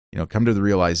 Come to the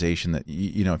realization that,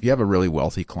 if you have a really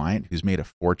wealthy client who's made a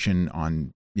fortune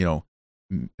on,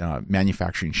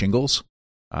 manufacturing shingles,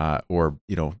 or,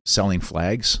 selling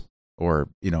flags or,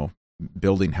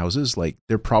 building houses, like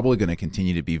they're probably going to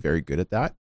continue to be very good at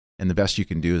that. And the best you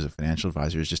can do as a financial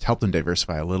advisor is just help them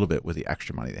diversify a little bit with the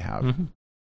extra money they have. Mm-hmm.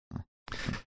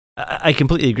 I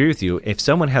completely agree with you. If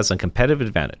someone has a competitive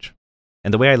advantage,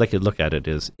 and the way I like to look at it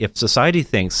is, if society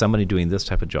thinks somebody doing this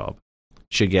type of job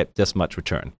should get this much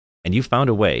return, and you found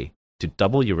a way to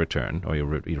double your return or your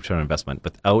return on investment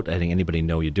without letting anybody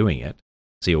know you're doing it,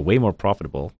 so you're way more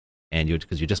profitable, and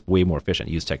because you're just way more efficient,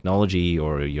 use technology,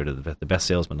 or you're the best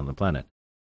salesman on the planet.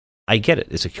 I get it.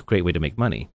 It's a great way to make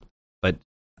money. But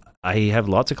I have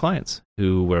lots of clients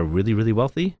who were really, really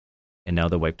wealthy, and now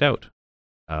they're wiped out.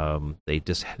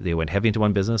 They went heavy into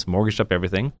one business, mortgaged up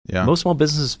everything. Yeah. Most small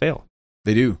businesses fail.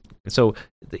 They do. So,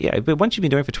 but once you've been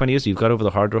doing it for 20 years, you've got over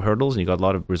the hard hurdles and you've got a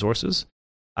lot of resources.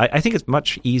 I think it's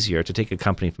much easier to take a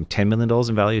company from $10 million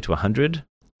in value to 100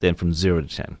 than from 0 to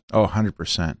 10. Oh,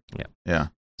 100%. Yeah.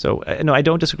 So, no, I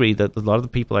don't disagree that a lot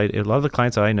of the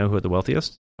clients I know who are the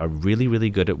wealthiest are really, really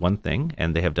good at one thing,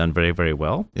 and they have done very, very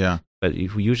well. Yeah. But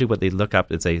usually what they look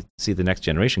up is they see the next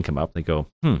generation come up, they go,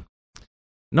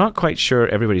 not quite sure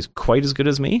everybody's quite as good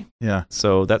as me. Yeah.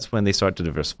 So that's when they start to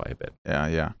diversify a bit.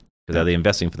 Yeah. Because are they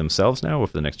investing for themselves now or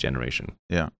for the next generation?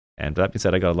 Yeah. And that being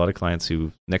said, I got a lot of clients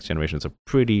who next generations are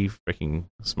pretty freaking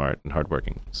smart and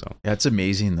hardworking. So yeah, it's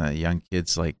amazing the young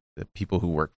kids, like the people who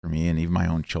work for me and even my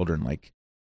own children. Like,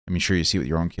 I'm sure you see with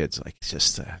your own kids, like it's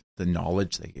just the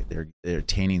knowledge they're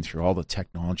attaining through all the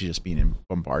technology, just being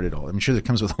bombarded. I'm sure that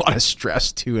comes with a lot of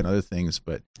stress too and other things,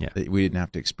 but that we didn't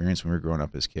have to experience when we were growing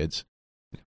up as kids.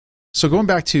 So going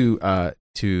back to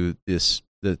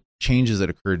the changes that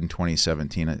occurred in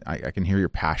 2017, I can hear you're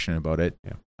passionate about it.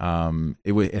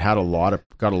 It had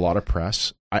got a lot of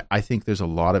press. I think there's a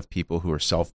lot of people who are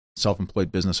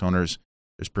self-employed business owners.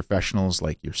 There's professionals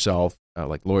like yourself,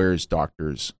 like lawyers,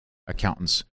 doctors,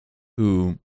 accountants,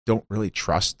 who don't really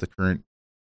trust the current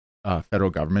federal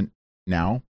government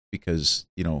now because,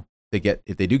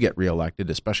 if they do get reelected,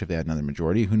 especially if they had another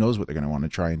majority, who knows what they're going to want to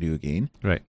try and do again.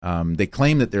 Right. They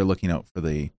claim that they're looking out for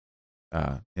the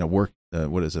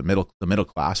middle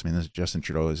class. I mean, this Justin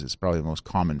Trudeau is probably the most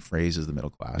common phrase is the middle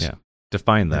class. Yeah.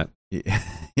 Define that.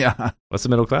 Yeah. What's the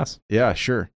middle class? Yeah,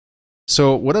 sure.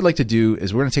 So what I'd like to do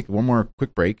is we're going to take one more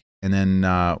quick break, and then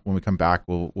when we come back,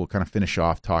 we'll kind of finish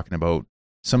off talking about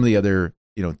some of the other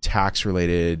tax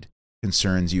related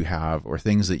concerns you have, or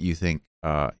things that you think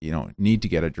need to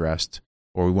get addressed,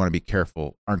 or we want to be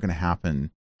careful aren't going to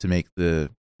happen to make the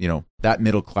that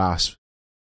middle class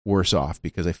worse off.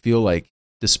 Because I feel like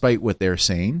despite what they're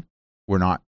saying,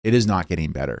 it is not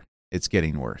getting better. It's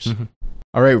getting worse. Mm-hmm.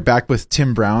 All right, we're back with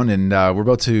Tim Brown, and we're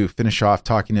about to finish off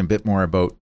talking a bit more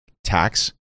about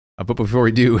tax. But before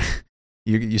we do,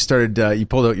 you started, you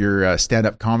pulled out your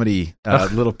stand-up comedy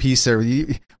little piece there.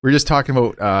 We were just talking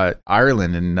about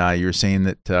Ireland, and you were saying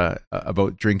that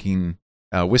about drinking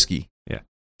whiskey. Yeah.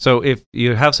 So if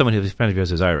you have someone who's a friend of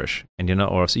yours who's Irish, and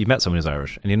or you met someone who's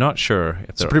Irish, and you're not sure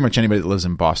if they're... So pretty much anybody that lives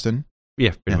in Boston.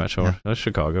 Yeah, pretty much, or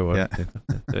Chicago, or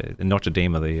the Notre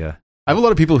Dame of the... I have a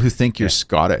lot of people who think you're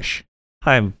Scottish.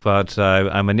 I'm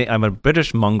a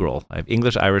British mongrel. I have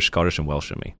English, Irish, Scottish, and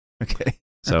Welsh in me. Okay.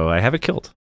 So I have it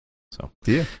killed. So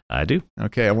do you? I do.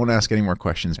 Okay, I won't ask any more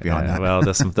questions beyond that. Well,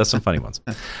 there's some funny ones.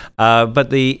 But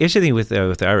the interesting thing with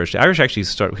the Irish actually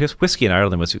whiskey in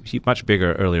Ireland was much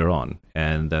bigger earlier on,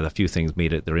 and a few things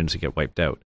made their industry get wiped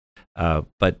out.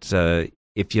 But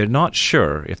if you're not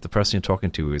sure if the person you're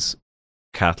talking to is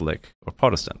Catholic or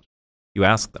Protestant, you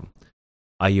ask them,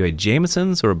 "Are you a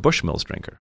Jameson's or a Bushmills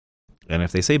drinker?" And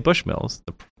if they say Bushmills,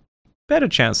 the better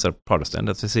chance they're Protestant.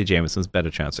 If they say Jameson's, better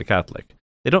chance they're Catholic.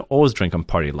 They don't always drink on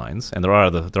party lines, and there are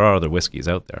other whiskeys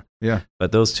out there. Yeah,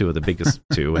 but those two are the biggest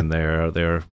two, and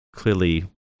they're clearly,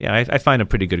 I find a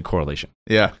pretty good correlation.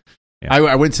 Yeah.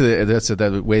 I went to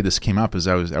the way this came up is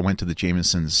I went to the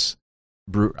Jameson's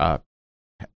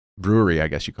brewery, I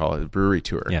guess you call it, the brewery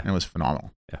tour. Yeah. And it was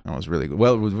phenomenal. Yeah, it was really good.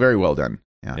 Well, it was very well done.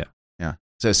 Yeah.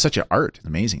 So it's such an art. It's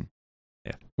amazing.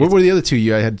 Yeah. What were the other two?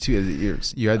 You had some.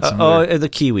 The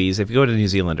Kiwis. If you go to a New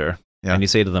Zealander and you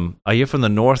say to them, "Are you from the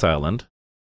North Island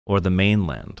or the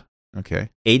mainland?" Okay.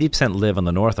 80% live on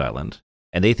the North Island,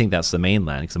 and they think that's the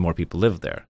mainland because the more people live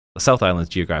there. The South Island is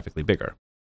geographically bigger.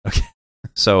 Okay.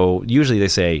 So usually they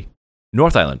say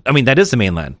North Island. I mean, that is the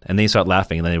mainland, and then you start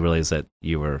laughing, and then they realize that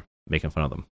you were making fun of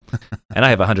them. And I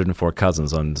have 104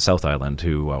 cousins on the South Island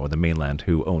or the mainland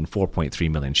who own 4.3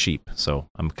 million sheep. So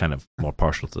I'm kind of more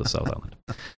partial to the South Island.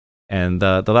 And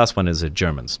the last one is the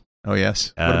Germans. Oh,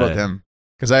 yes. What about them?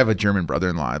 Because I have a German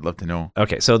brother-in-law. I'd love to know.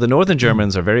 Okay, so the Northern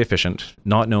Germans are very efficient,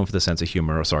 not known for the sense of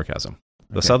humor or sarcasm.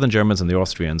 The Southern Germans and the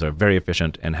Austrians are very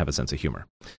efficient and have a sense of humor.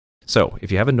 So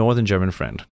if you have a Northern German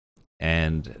friend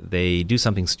and they do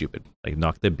something stupid, like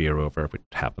knock their beer over, which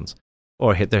happens,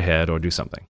 or hit their head or do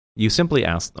something, you simply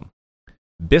ask them,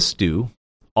 "Bist du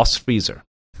Ostfrieser?"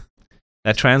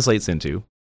 That translates into,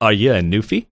 "Are you a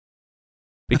Newfie?"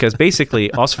 Because basically,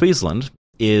 Ostfriesland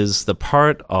is the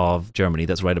part of Germany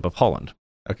that's right above Holland.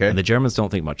 Okay. And the Germans don't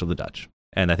think much of the Dutch.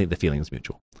 And I think the feeling is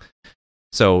mutual.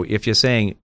 So if you're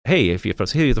saying, hey, if you're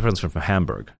the person's from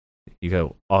Hamburg, you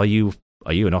go, are you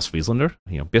an Ostfrieslander?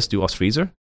 Bist du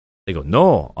Ostfrieser? They go,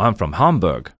 "No, I'm from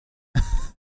Hamburg."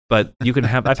 But you can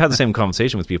I've had the same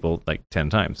conversation with people like 10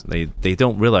 times. They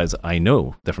don't realize I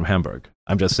know they're from Hamburg.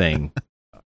 I'm just saying,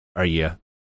 are you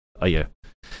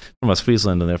from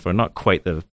Ostfriesland, and therefore not quite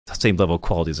the same level of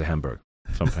quality as a Hamburg,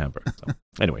 from Hamburg. So,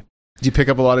 anyway. Do you pick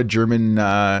up a lot of German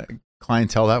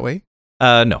clientele that way?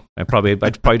 No, I probably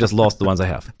just lost the ones I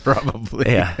have. Probably.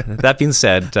 Yeah. That being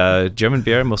said, German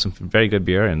beer, very good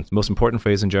beer, and most important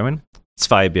phrase in German,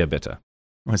 2 Bier bitte.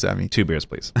 What does that mean? 2 beers,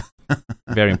 please.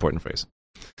 Very important phrase.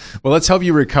 Well, let's help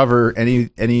you recover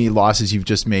any losses you've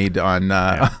just made on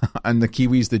the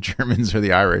Kiwis, the Germans, or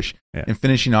the Irish, and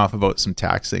finishing off about some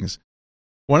tax things.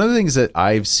 One of the things that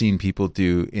I've seen people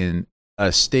do in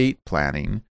estate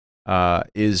planning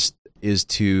is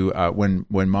to when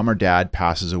mom or dad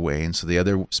passes away, and so the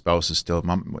other spouse is still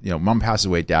mom passes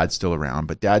away, dad's still around,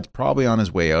 but dad's probably on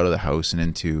his way out of the house and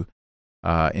into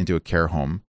a care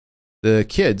home. the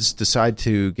kids decide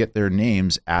to get their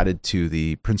names added to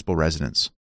the principal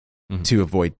residence to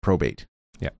avoid probate.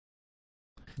 Yeah.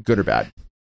 Good or bad?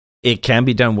 It can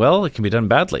be done well. It can be done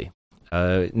badly.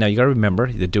 Now, you got to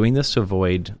remember, they're doing this to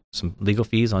avoid some legal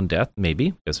fees on death,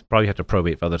 maybe, because probably have to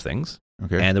probate for other things.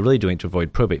 Okay. And they're really doing it to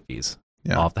avoid probate fees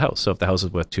Yeah. off the house. So if the house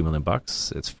is worth $2 million,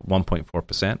 it's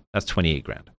 1.4%. That's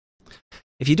 $28,000.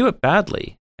 If you do it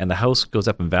badly and the house goes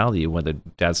up in value when the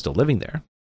dad's still living there,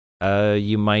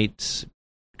 you might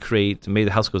maybe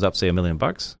the house goes up, say, $1 million.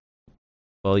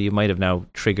 Well, you might have now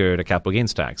triggered a capital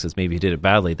gains tax. As maybe you did it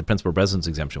badly, the principal residence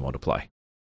exemption won't apply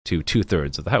to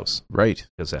 2/3 of the house. Right.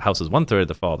 Because the house is 1/3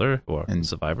 the father or the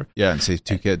survivor. Yeah, and say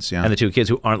 2 kids, yeah. And the 2 kids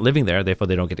who aren't living there, therefore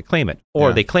they don't get to claim it. Or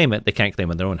Yeah. they claim it, they can't claim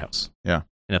it in their own house. Yeah.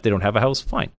 And if they don't have a house,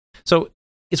 fine. So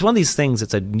it's one of these things,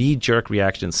 it's a knee-jerk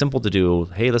reaction, simple to do.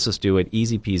 Hey, let's just do it,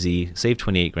 easy peasy, save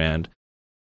 $28,000,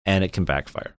 and it can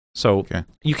backfire. So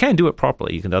you can do it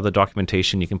properly. You can have the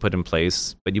documentation you can put in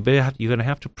place, but you're going to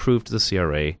have to prove to the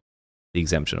CRA the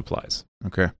exemption applies.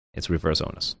 Okay. It's reverse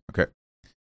onus. Okay.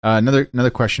 Another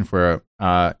question for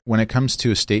when it comes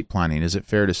to estate planning, is it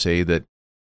fair to say that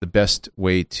the best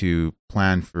way to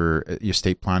plan for your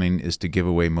estate planning is to give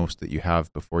away most that you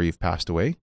have before you've passed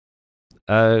away?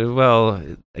 Well,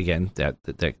 again, that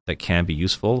can be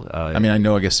useful. I mean,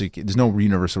 I guess there's no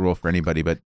universal rule for anybody,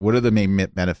 but what are the main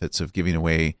benefits of giving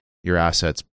away your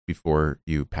assets before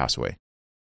you pass away?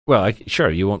 Well,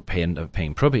 sure, you won't end up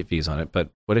paying probate fees on it, but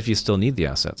what if you still need the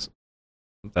assets?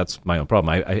 That's my own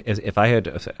problem. If I had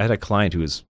a client who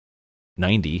was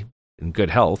 90 in good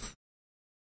health,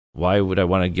 why would I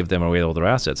want to give them away all their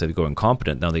assets? They'd go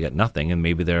incompetent. Now they got nothing, and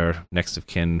maybe their next of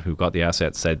kin who got the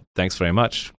assets said, "Thanks very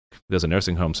much. There's a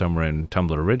nursing home somewhere in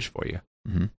Tumbler Ridge for you."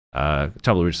 Mm-hmm.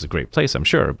 Tumbler Ridge is a great place, I'm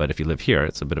sure, but if you live here,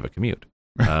 it's a bit of a commute.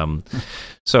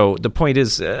 So the point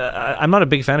is, I'm not a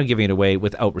big fan of giving it away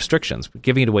without restrictions.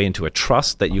 Giving it away into a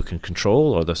trust that you can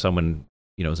control, or there's someone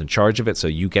is in charge of it, so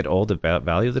you get all the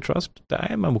value of the trust.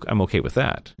 I'm okay with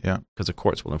that. Yeah, because the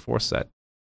courts will enforce that.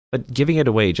 But giving it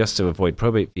away just to avoid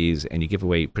probate fees, and you give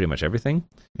away pretty much everything.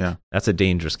 Yeah, that's a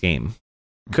dangerous game.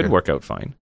 Could work out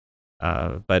fine,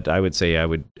 but I would say I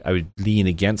would lean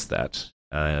against that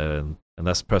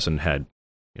unless the person had,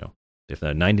 if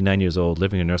they're 99 years old,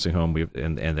 living in a nursing home,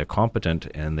 and they're competent,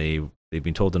 and they've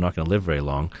been told they're not going to live very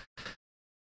long.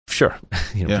 Sure,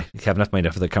 you have enough money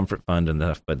for the comfort fund and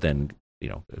enough, but then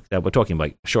that we're talking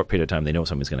about a short period of time. They know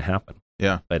something's going to happen.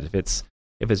 Yeah, but if it's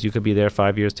you could be there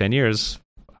 5 years, 10 years,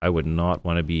 I would not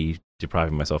want to be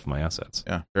depriving myself of my assets.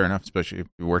 Yeah, fair enough. Especially if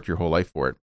you worked your whole life for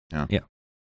it. Yeah.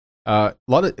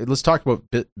 Let's talk about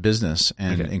business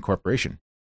and incorporation.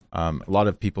 A lot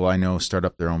of people I know start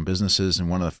up their own businesses, and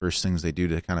one of the first things they do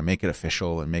to kind of make it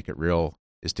official and make it real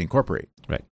is to incorporate.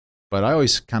 Right. But I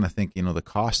always kind of think, the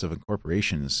cost of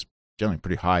incorporation is generally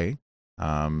pretty high.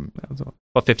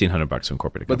 About $1,500 to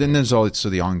incorporate a company. But then there's also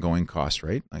the ongoing cost,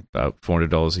 right? Like about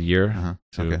 $400 a year,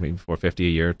 maybe $450 a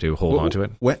year to hold on to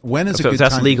it. When is a good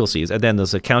that's time? legal fees, and then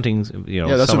there's accounting.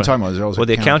 Yeah, that's what I'm talking about. Well,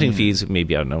 the accounting fees,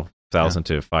 maybe $1,000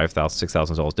 to $5,000,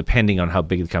 $6,000, depending on how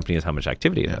big the company is, how much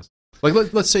activity it has. Like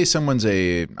let's say someone's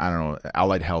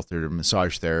allied health or a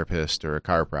massage therapist or a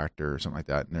chiropractor or something like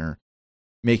that, and they're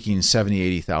making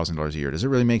 $70,000, $80,000 a year. Does it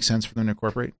really make sense for them to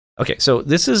incorporate? Okay, so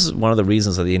this is one of the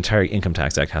reasons that the entire Income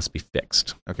Tax Act has to be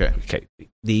fixed. Okay.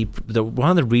 The one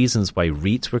of the reasons why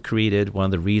REITs were created, one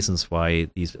of the reasons why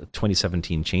these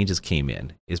 2017 changes came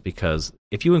in, is because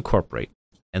if you incorporate,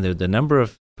 and the number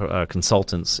of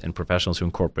consultants and professionals who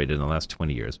incorporated in the last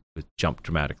 20 years jumped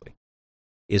dramatically,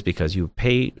 is because you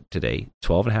pay today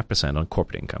 12.5% on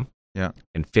corporate income,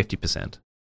 and 50%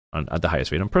 at the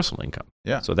highest rate on personal income.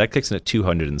 Yeah. So that kicks in at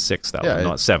 $206,000,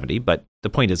 not 70. But the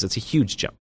point is, it's a huge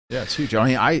jump. Yeah, it's huge. I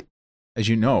mean, as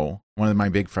you know, one of my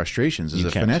big frustrations as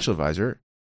a financial advisor,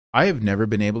 I have never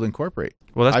been able to incorporate.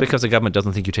 Well, that's because the government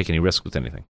doesn't think you take any risk with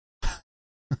anything.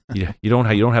 You don't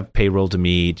have payroll to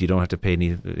meet. You don't have to pay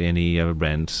any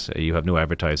rent. You have no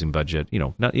advertising budget.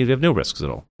 You have no risks at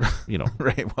all.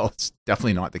 Right. Well, it's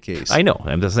definitely not the case. I know.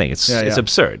 I'm just saying it's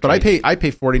absurd. But right? I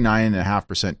pay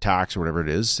 49.5% tax or whatever it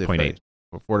is. 0.8.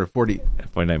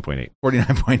 49.8.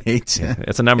 49.8. Yeah,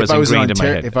 it's a number that's ingrained in my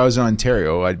head. If I was in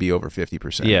Ontario, I'd be over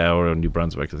 50%. Yeah, or New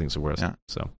Brunswick, I think it's the worst. Yeah.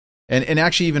 So. And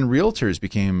actually, even realtors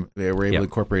were able to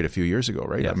incorporate a few years ago,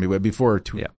 right? Yeah. I mean, before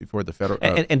the federal.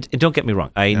 And don't get me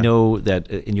wrong. I know that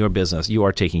in your business, you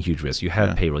are taking huge risks. You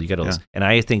have payroll. You got all this. And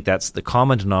I think that's the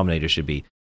common denominator should be: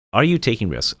 are you taking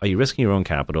risks? Are you risking your own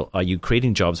capital? Are you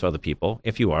creating jobs for other people?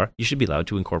 If you are, you should be allowed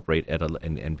to incorporate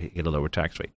and get a lower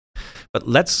tax rate. But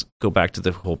let's go back to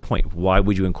the whole point. Why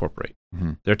would you incorporate?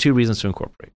 Mm-hmm. There are two reasons to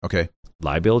incorporate. Okay.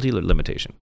 Liability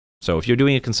limitation. So if you're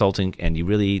doing a consulting and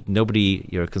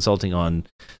you're consulting on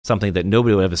something that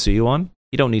nobody will ever sue you on,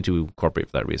 you don't need to incorporate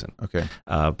for that reason. Okay.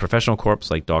 Professional corps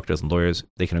like doctors and lawyers,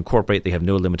 they can incorporate. They have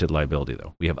no limited liability,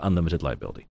 though. We have unlimited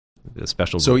liability. There's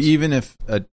special So rules. even if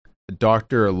a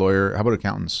doctor, a lawyer, how about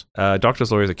accountants?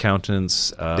 Doctors, lawyers,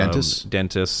 accountants,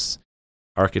 Dentists?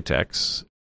 architects,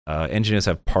 engineers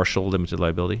have partial limited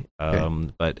liability,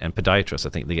 and podiatrists, I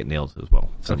think they get nailed as well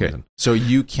for some reason. So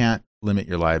you can't limit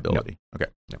your liability.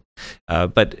 No.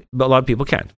 But a lot of people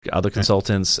can. Other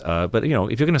consultants, but if you're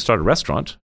going to start a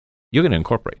restaurant, you're going to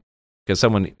incorporate because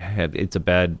it's a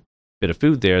bad bit of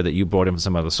food there that you brought in from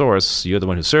some other source. You're the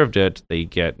one who served it. They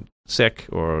get sick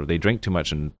or they drink too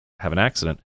much and have an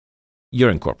accident. You're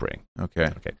incorporating. Okay.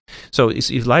 So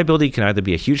liability can either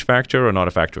be a huge factor or not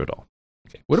a factor at all.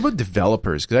 Okay. What about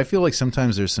developers? Because I feel like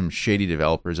sometimes there's some shady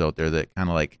developers out there that kind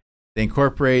of like they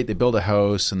incorporate, they build a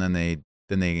house, and then they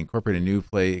incorporate a new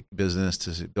business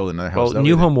to build another house. Well,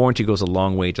 new home warranty goes a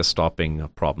long way to stopping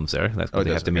problems there. That's because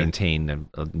they have to maintain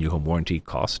a new home warranty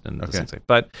cost and things like that.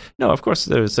 But no, of course,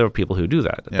 there are people who do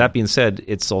that. Yeah. That being said,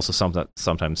 it's also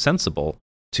sometimes sensible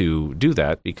to do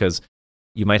that because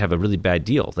you might have a really bad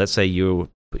deal. Let's say you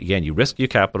risk your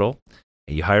capital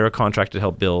and you hire a contractor to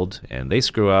help build and they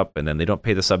screw up and then they don't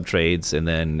pay the sub-trades and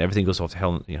then everything goes off to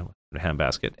hell in a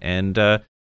handbasket and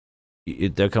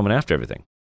they're coming after everything.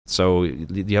 So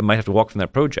you might have to walk from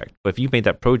that project. But if you made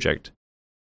that project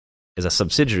as a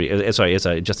subsidiary,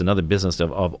 just another business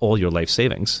of all your life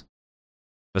savings,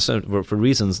 for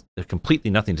reasons that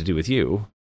completely nothing to do with you,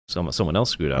 someone else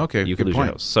screwed up, you could lose your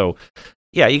house. So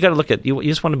yeah, you got to look at, you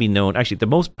just want to be known. Actually, the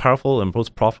most powerful and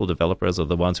most profitable developers are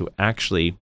the ones who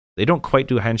actually, they don't quite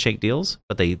do handshake deals,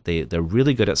 but they're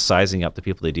really good at sizing up the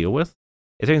people they deal with.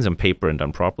 Everything's on paper and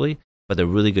done properly, but they're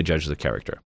really good judges of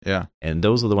character. Yeah. And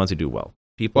those are the ones who do well.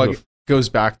 It goes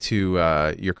back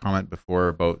to your comment before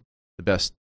about the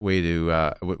best way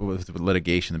to, with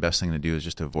litigation, the best thing to do is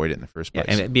just to avoid it in the first place.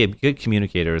 Yeah, and be a good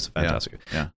communicator is fantastic.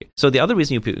 Yeah. So the other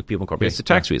reason people incorporate is the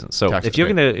tax reasons. So if you're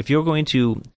going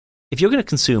to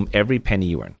consume every penny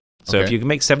you earn, so if you can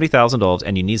make $70,000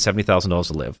 and you need $70,000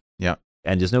 to live,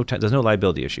 and there's no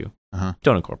liability issue,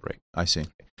 don't incorporate. I see.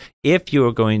 If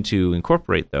you're going to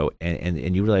incorporate though,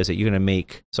 and you realize that if you're going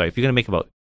to make about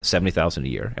 $70,000 a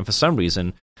year, and for some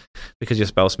reason, because your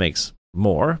spouse makes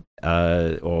more,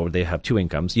 or they have two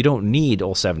incomes, you don't need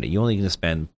all 70. You're only going to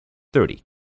spend 30.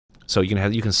 So you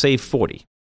can save 40.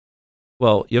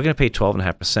 Well, you're going to pay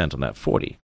 12.5% on that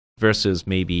 40 versus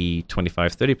maybe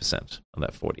 25-30% on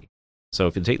that 40. So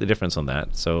if you take the difference on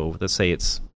that, so let's say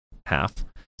it's half.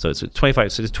 So it's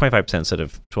 25. So it's 25% instead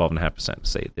of 12.5%.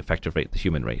 Say the effective rate, the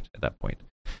human rate at that point.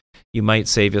 You might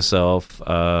save yourself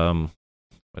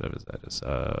whatever that is,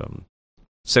 $5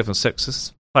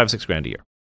 or $6 grand a year.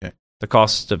 Okay. The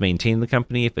cost of maintaining the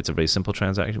company, if it's a very simple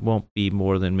transaction, won't be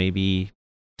more than maybe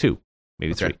 2,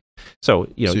 maybe 3. So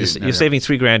you're saving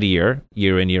 $3 grand a year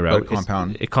in, year out.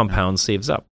 It compounds, saves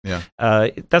up. Yeah.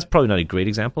 That's probably not a great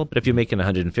example, but if you're making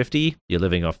 150, you're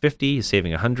living off 50, you're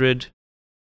saving 100.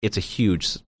 It's a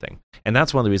huge thing, and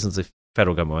that's one of the reasons the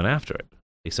federal government went after it.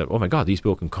 They said, "Oh my God, these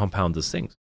people can compound these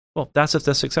things." Well, that's if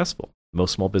they're successful.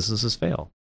 Most small businesses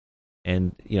fail.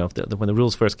 And when the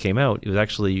rules first came out, it was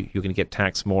actually you're going to get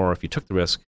taxed more if you took the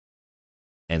risk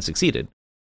and succeeded.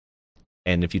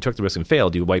 And if you took the risk and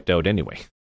failed, you wiped out anyway.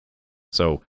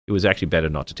 So it was actually better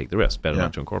not to take the risk, better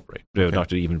not to incorporate, better not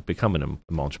to even become an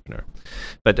entrepreneur.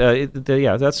 But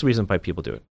that's the reason why people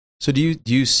do it. So do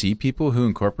you see people who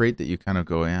incorporate that you kind of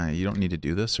go, you don't need to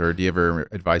do this? Or do you ever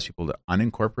advise people to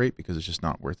unincorporate because it's just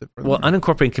not worth it for them? Well,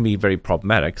 unincorporating can be very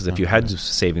problematic because if you had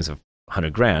savings of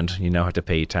 100 grand, you now have to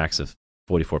pay tax of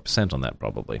 44% on that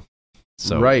probably.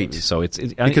 So, right. So it's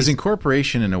because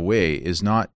incorporation in a way is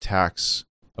not tax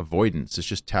avoidance; it's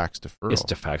just tax deferral.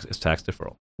 It's tax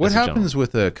deferral. What happens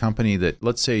with a company that,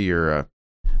 let's say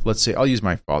I'll use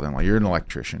my father-in-law. You're an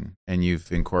electrician and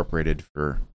you've incorporated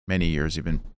for many years. You've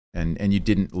been and you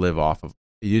didn't live off of.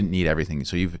 You didn't need everything,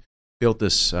 so you've built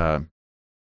this wealth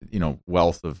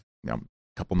of a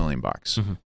couple $1 million,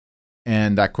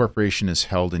 and that corporation is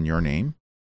held in your name.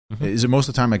 Is it most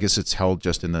of the time? I guess it's held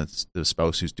just in the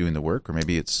spouse who's doing the work, or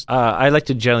maybe it's. I like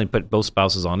to generally put both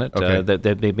spouses on it. Okay.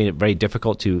 They've made it very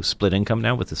difficult to split income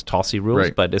now with this TOSI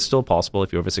rules, but it's still possible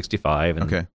if you're over 65.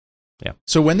 Okay. Yeah.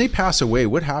 So when they pass away,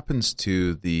 what happens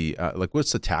to the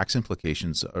what's the tax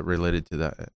implications related to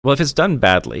that? Well, if it's done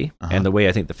badly, and the way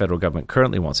I think the federal government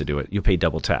currently wants to do it, you pay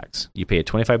double tax. You pay a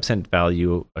 25%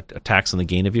 value, a tax on the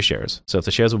gain of your shares. So if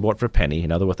the shares were bought for a penny, and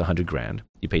now they're worth 100 grand,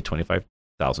 you pay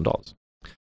 $25,000.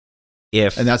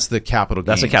 And that's the capital gain.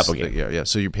 That's the capital gain. Yeah.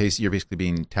 So you're basically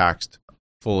being taxed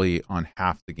fully on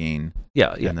half the gain.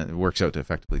 Yeah. And then it works out to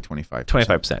effectively 25%.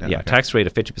 25%. Yeah. okay. Tax rate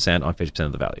of 50% on 50%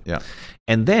 of the value. Yeah.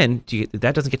 And then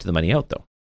that doesn't get to the money out, though.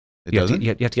 It you doesn't?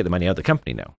 Have to get the money out of the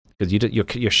company now. Because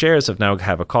your shares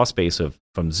have a cost base of,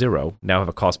 from zero, now have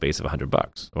a cost base of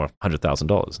 $100 or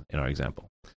 $100,000 in our example.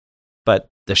 But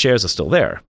the shares are still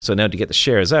there. So now to get the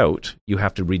shares out, you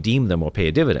have to redeem them or pay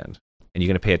a dividend. And you're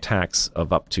going to pay a tax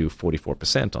of up to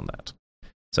 44% on that.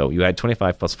 So you add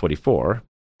 25 plus 44,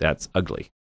 that's ugly.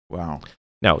 Wow.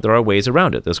 Now, there are ways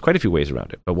around it. There's quite a few ways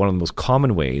around it. But one of the most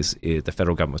common ways is the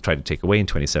federal government was trying to take away in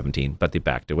 2017, but they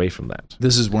backed away from that.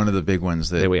 This is one of the big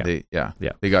ones that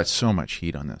they got so much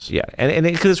heat on this. Yeah, and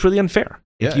because it's really unfair.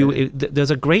 Yeah, There's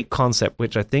a great concept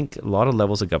which I think a lot of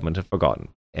levels of government have forgotten,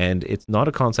 and it's not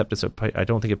a concept. I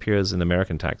don't think it appears in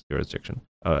American tax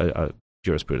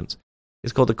jurisprudence.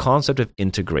 It's called the concept of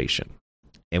integration,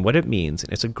 and what it means,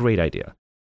 and it's a great idea.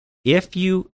 If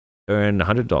you earn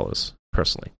 $100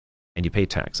 personally, and you pay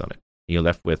tax on it, and you're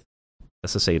left with,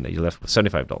 let's just say that you're left with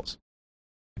 $75.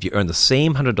 If you earn the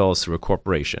same $100 through a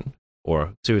corporation or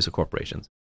a series of corporations,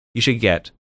 you should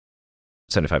get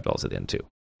 $75 at the end too.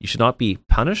 You should not be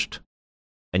punished,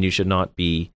 and you should not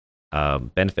be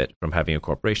benefit from having a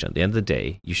corporation. At the end of the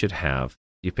day,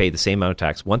 you pay the same amount of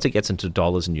tax once it gets into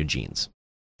dollars in your genes.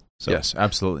 So, yes,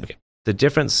 absolutely. Okay. The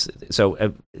difference,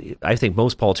 I think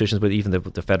most politicians, but even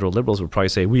the federal liberals would probably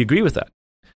say, we agree with that.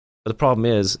 But the problem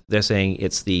is they're saying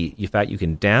it's the fact you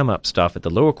can dam up stuff at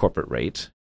the lower corporate rate,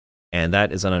 and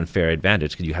that is an unfair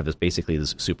advantage because you have basically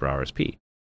this super RSP.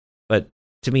 But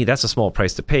to me, that's a small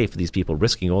price to pay for these people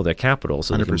risking all their capital.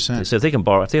 So 100%. If they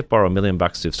borrow $1 million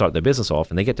to start their business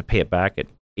off, and they get to pay it back at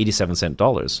 87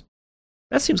 dollars,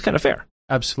 that seems kind of fair.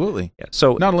 Absolutely. Yeah.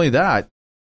 So not only that,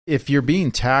 if you're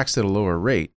being taxed at a lower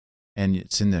rate, and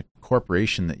it's in the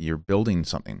corporation that you're building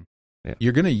something,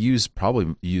 you're going to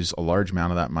probably use a large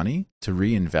amount of that money to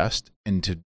reinvest and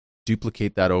to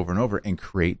duplicate that over and over and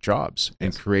create jobs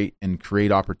and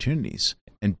create opportunities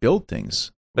and build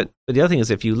things. But the other thing is,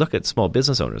 if you look at small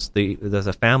business owners, there's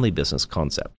a family business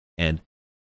concept, and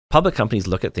public companies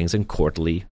look at things in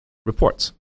quarterly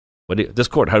reports. This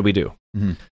quarter, how do we do?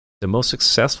 Mm-hmm. The most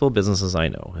successful businesses I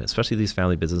know, especially these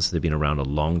family businesses that have been around a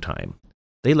long time,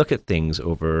 they look at things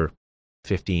over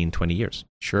 15, 20 years.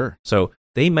 Sure. So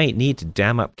they might need to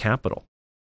dam up capital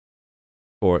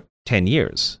for 10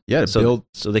 years. Yeah, so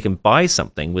they can buy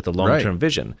something with a long-term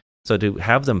vision. So to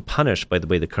have them punished by the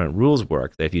way the current rules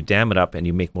work, that if you dam it up and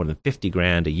you make more than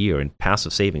 $50,000 a year in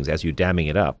passive savings as you're damming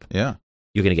it up, you're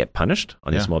going to get punished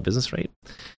on your small business rate.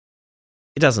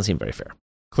 It doesn't seem very fair.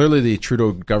 Clearly, the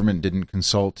Trudeau government didn't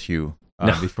consult you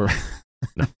before.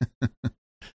 No.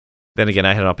 Then again,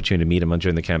 I had an opportunity to meet him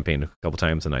during the campaign a couple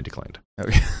times, and I declined.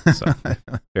 Okay. So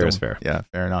fair is fair. Yeah,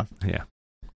 fair enough. Yeah.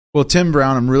 Well, Tim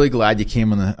Brown, I'm really glad you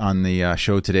came on the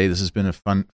show today. This has been a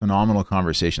phenomenal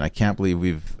conversation. I can't believe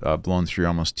we've blown through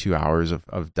almost 2 hours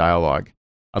of dialogue.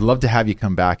 I'd love to have you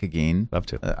come back again. Love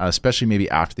to. Especially maybe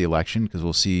after the election, because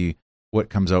we'll see what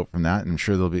comes out from that. And I'm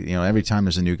sure there'll be, every time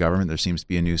there's a new government, there seems to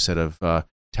be a new set of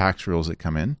tax rules that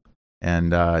come in.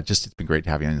 And it's been great to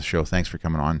have you on the show. Thanks for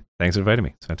coming on. Thanks for inviting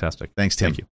me. It's fantastic. Thanks,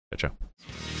 Tim. Thank you. Ciao.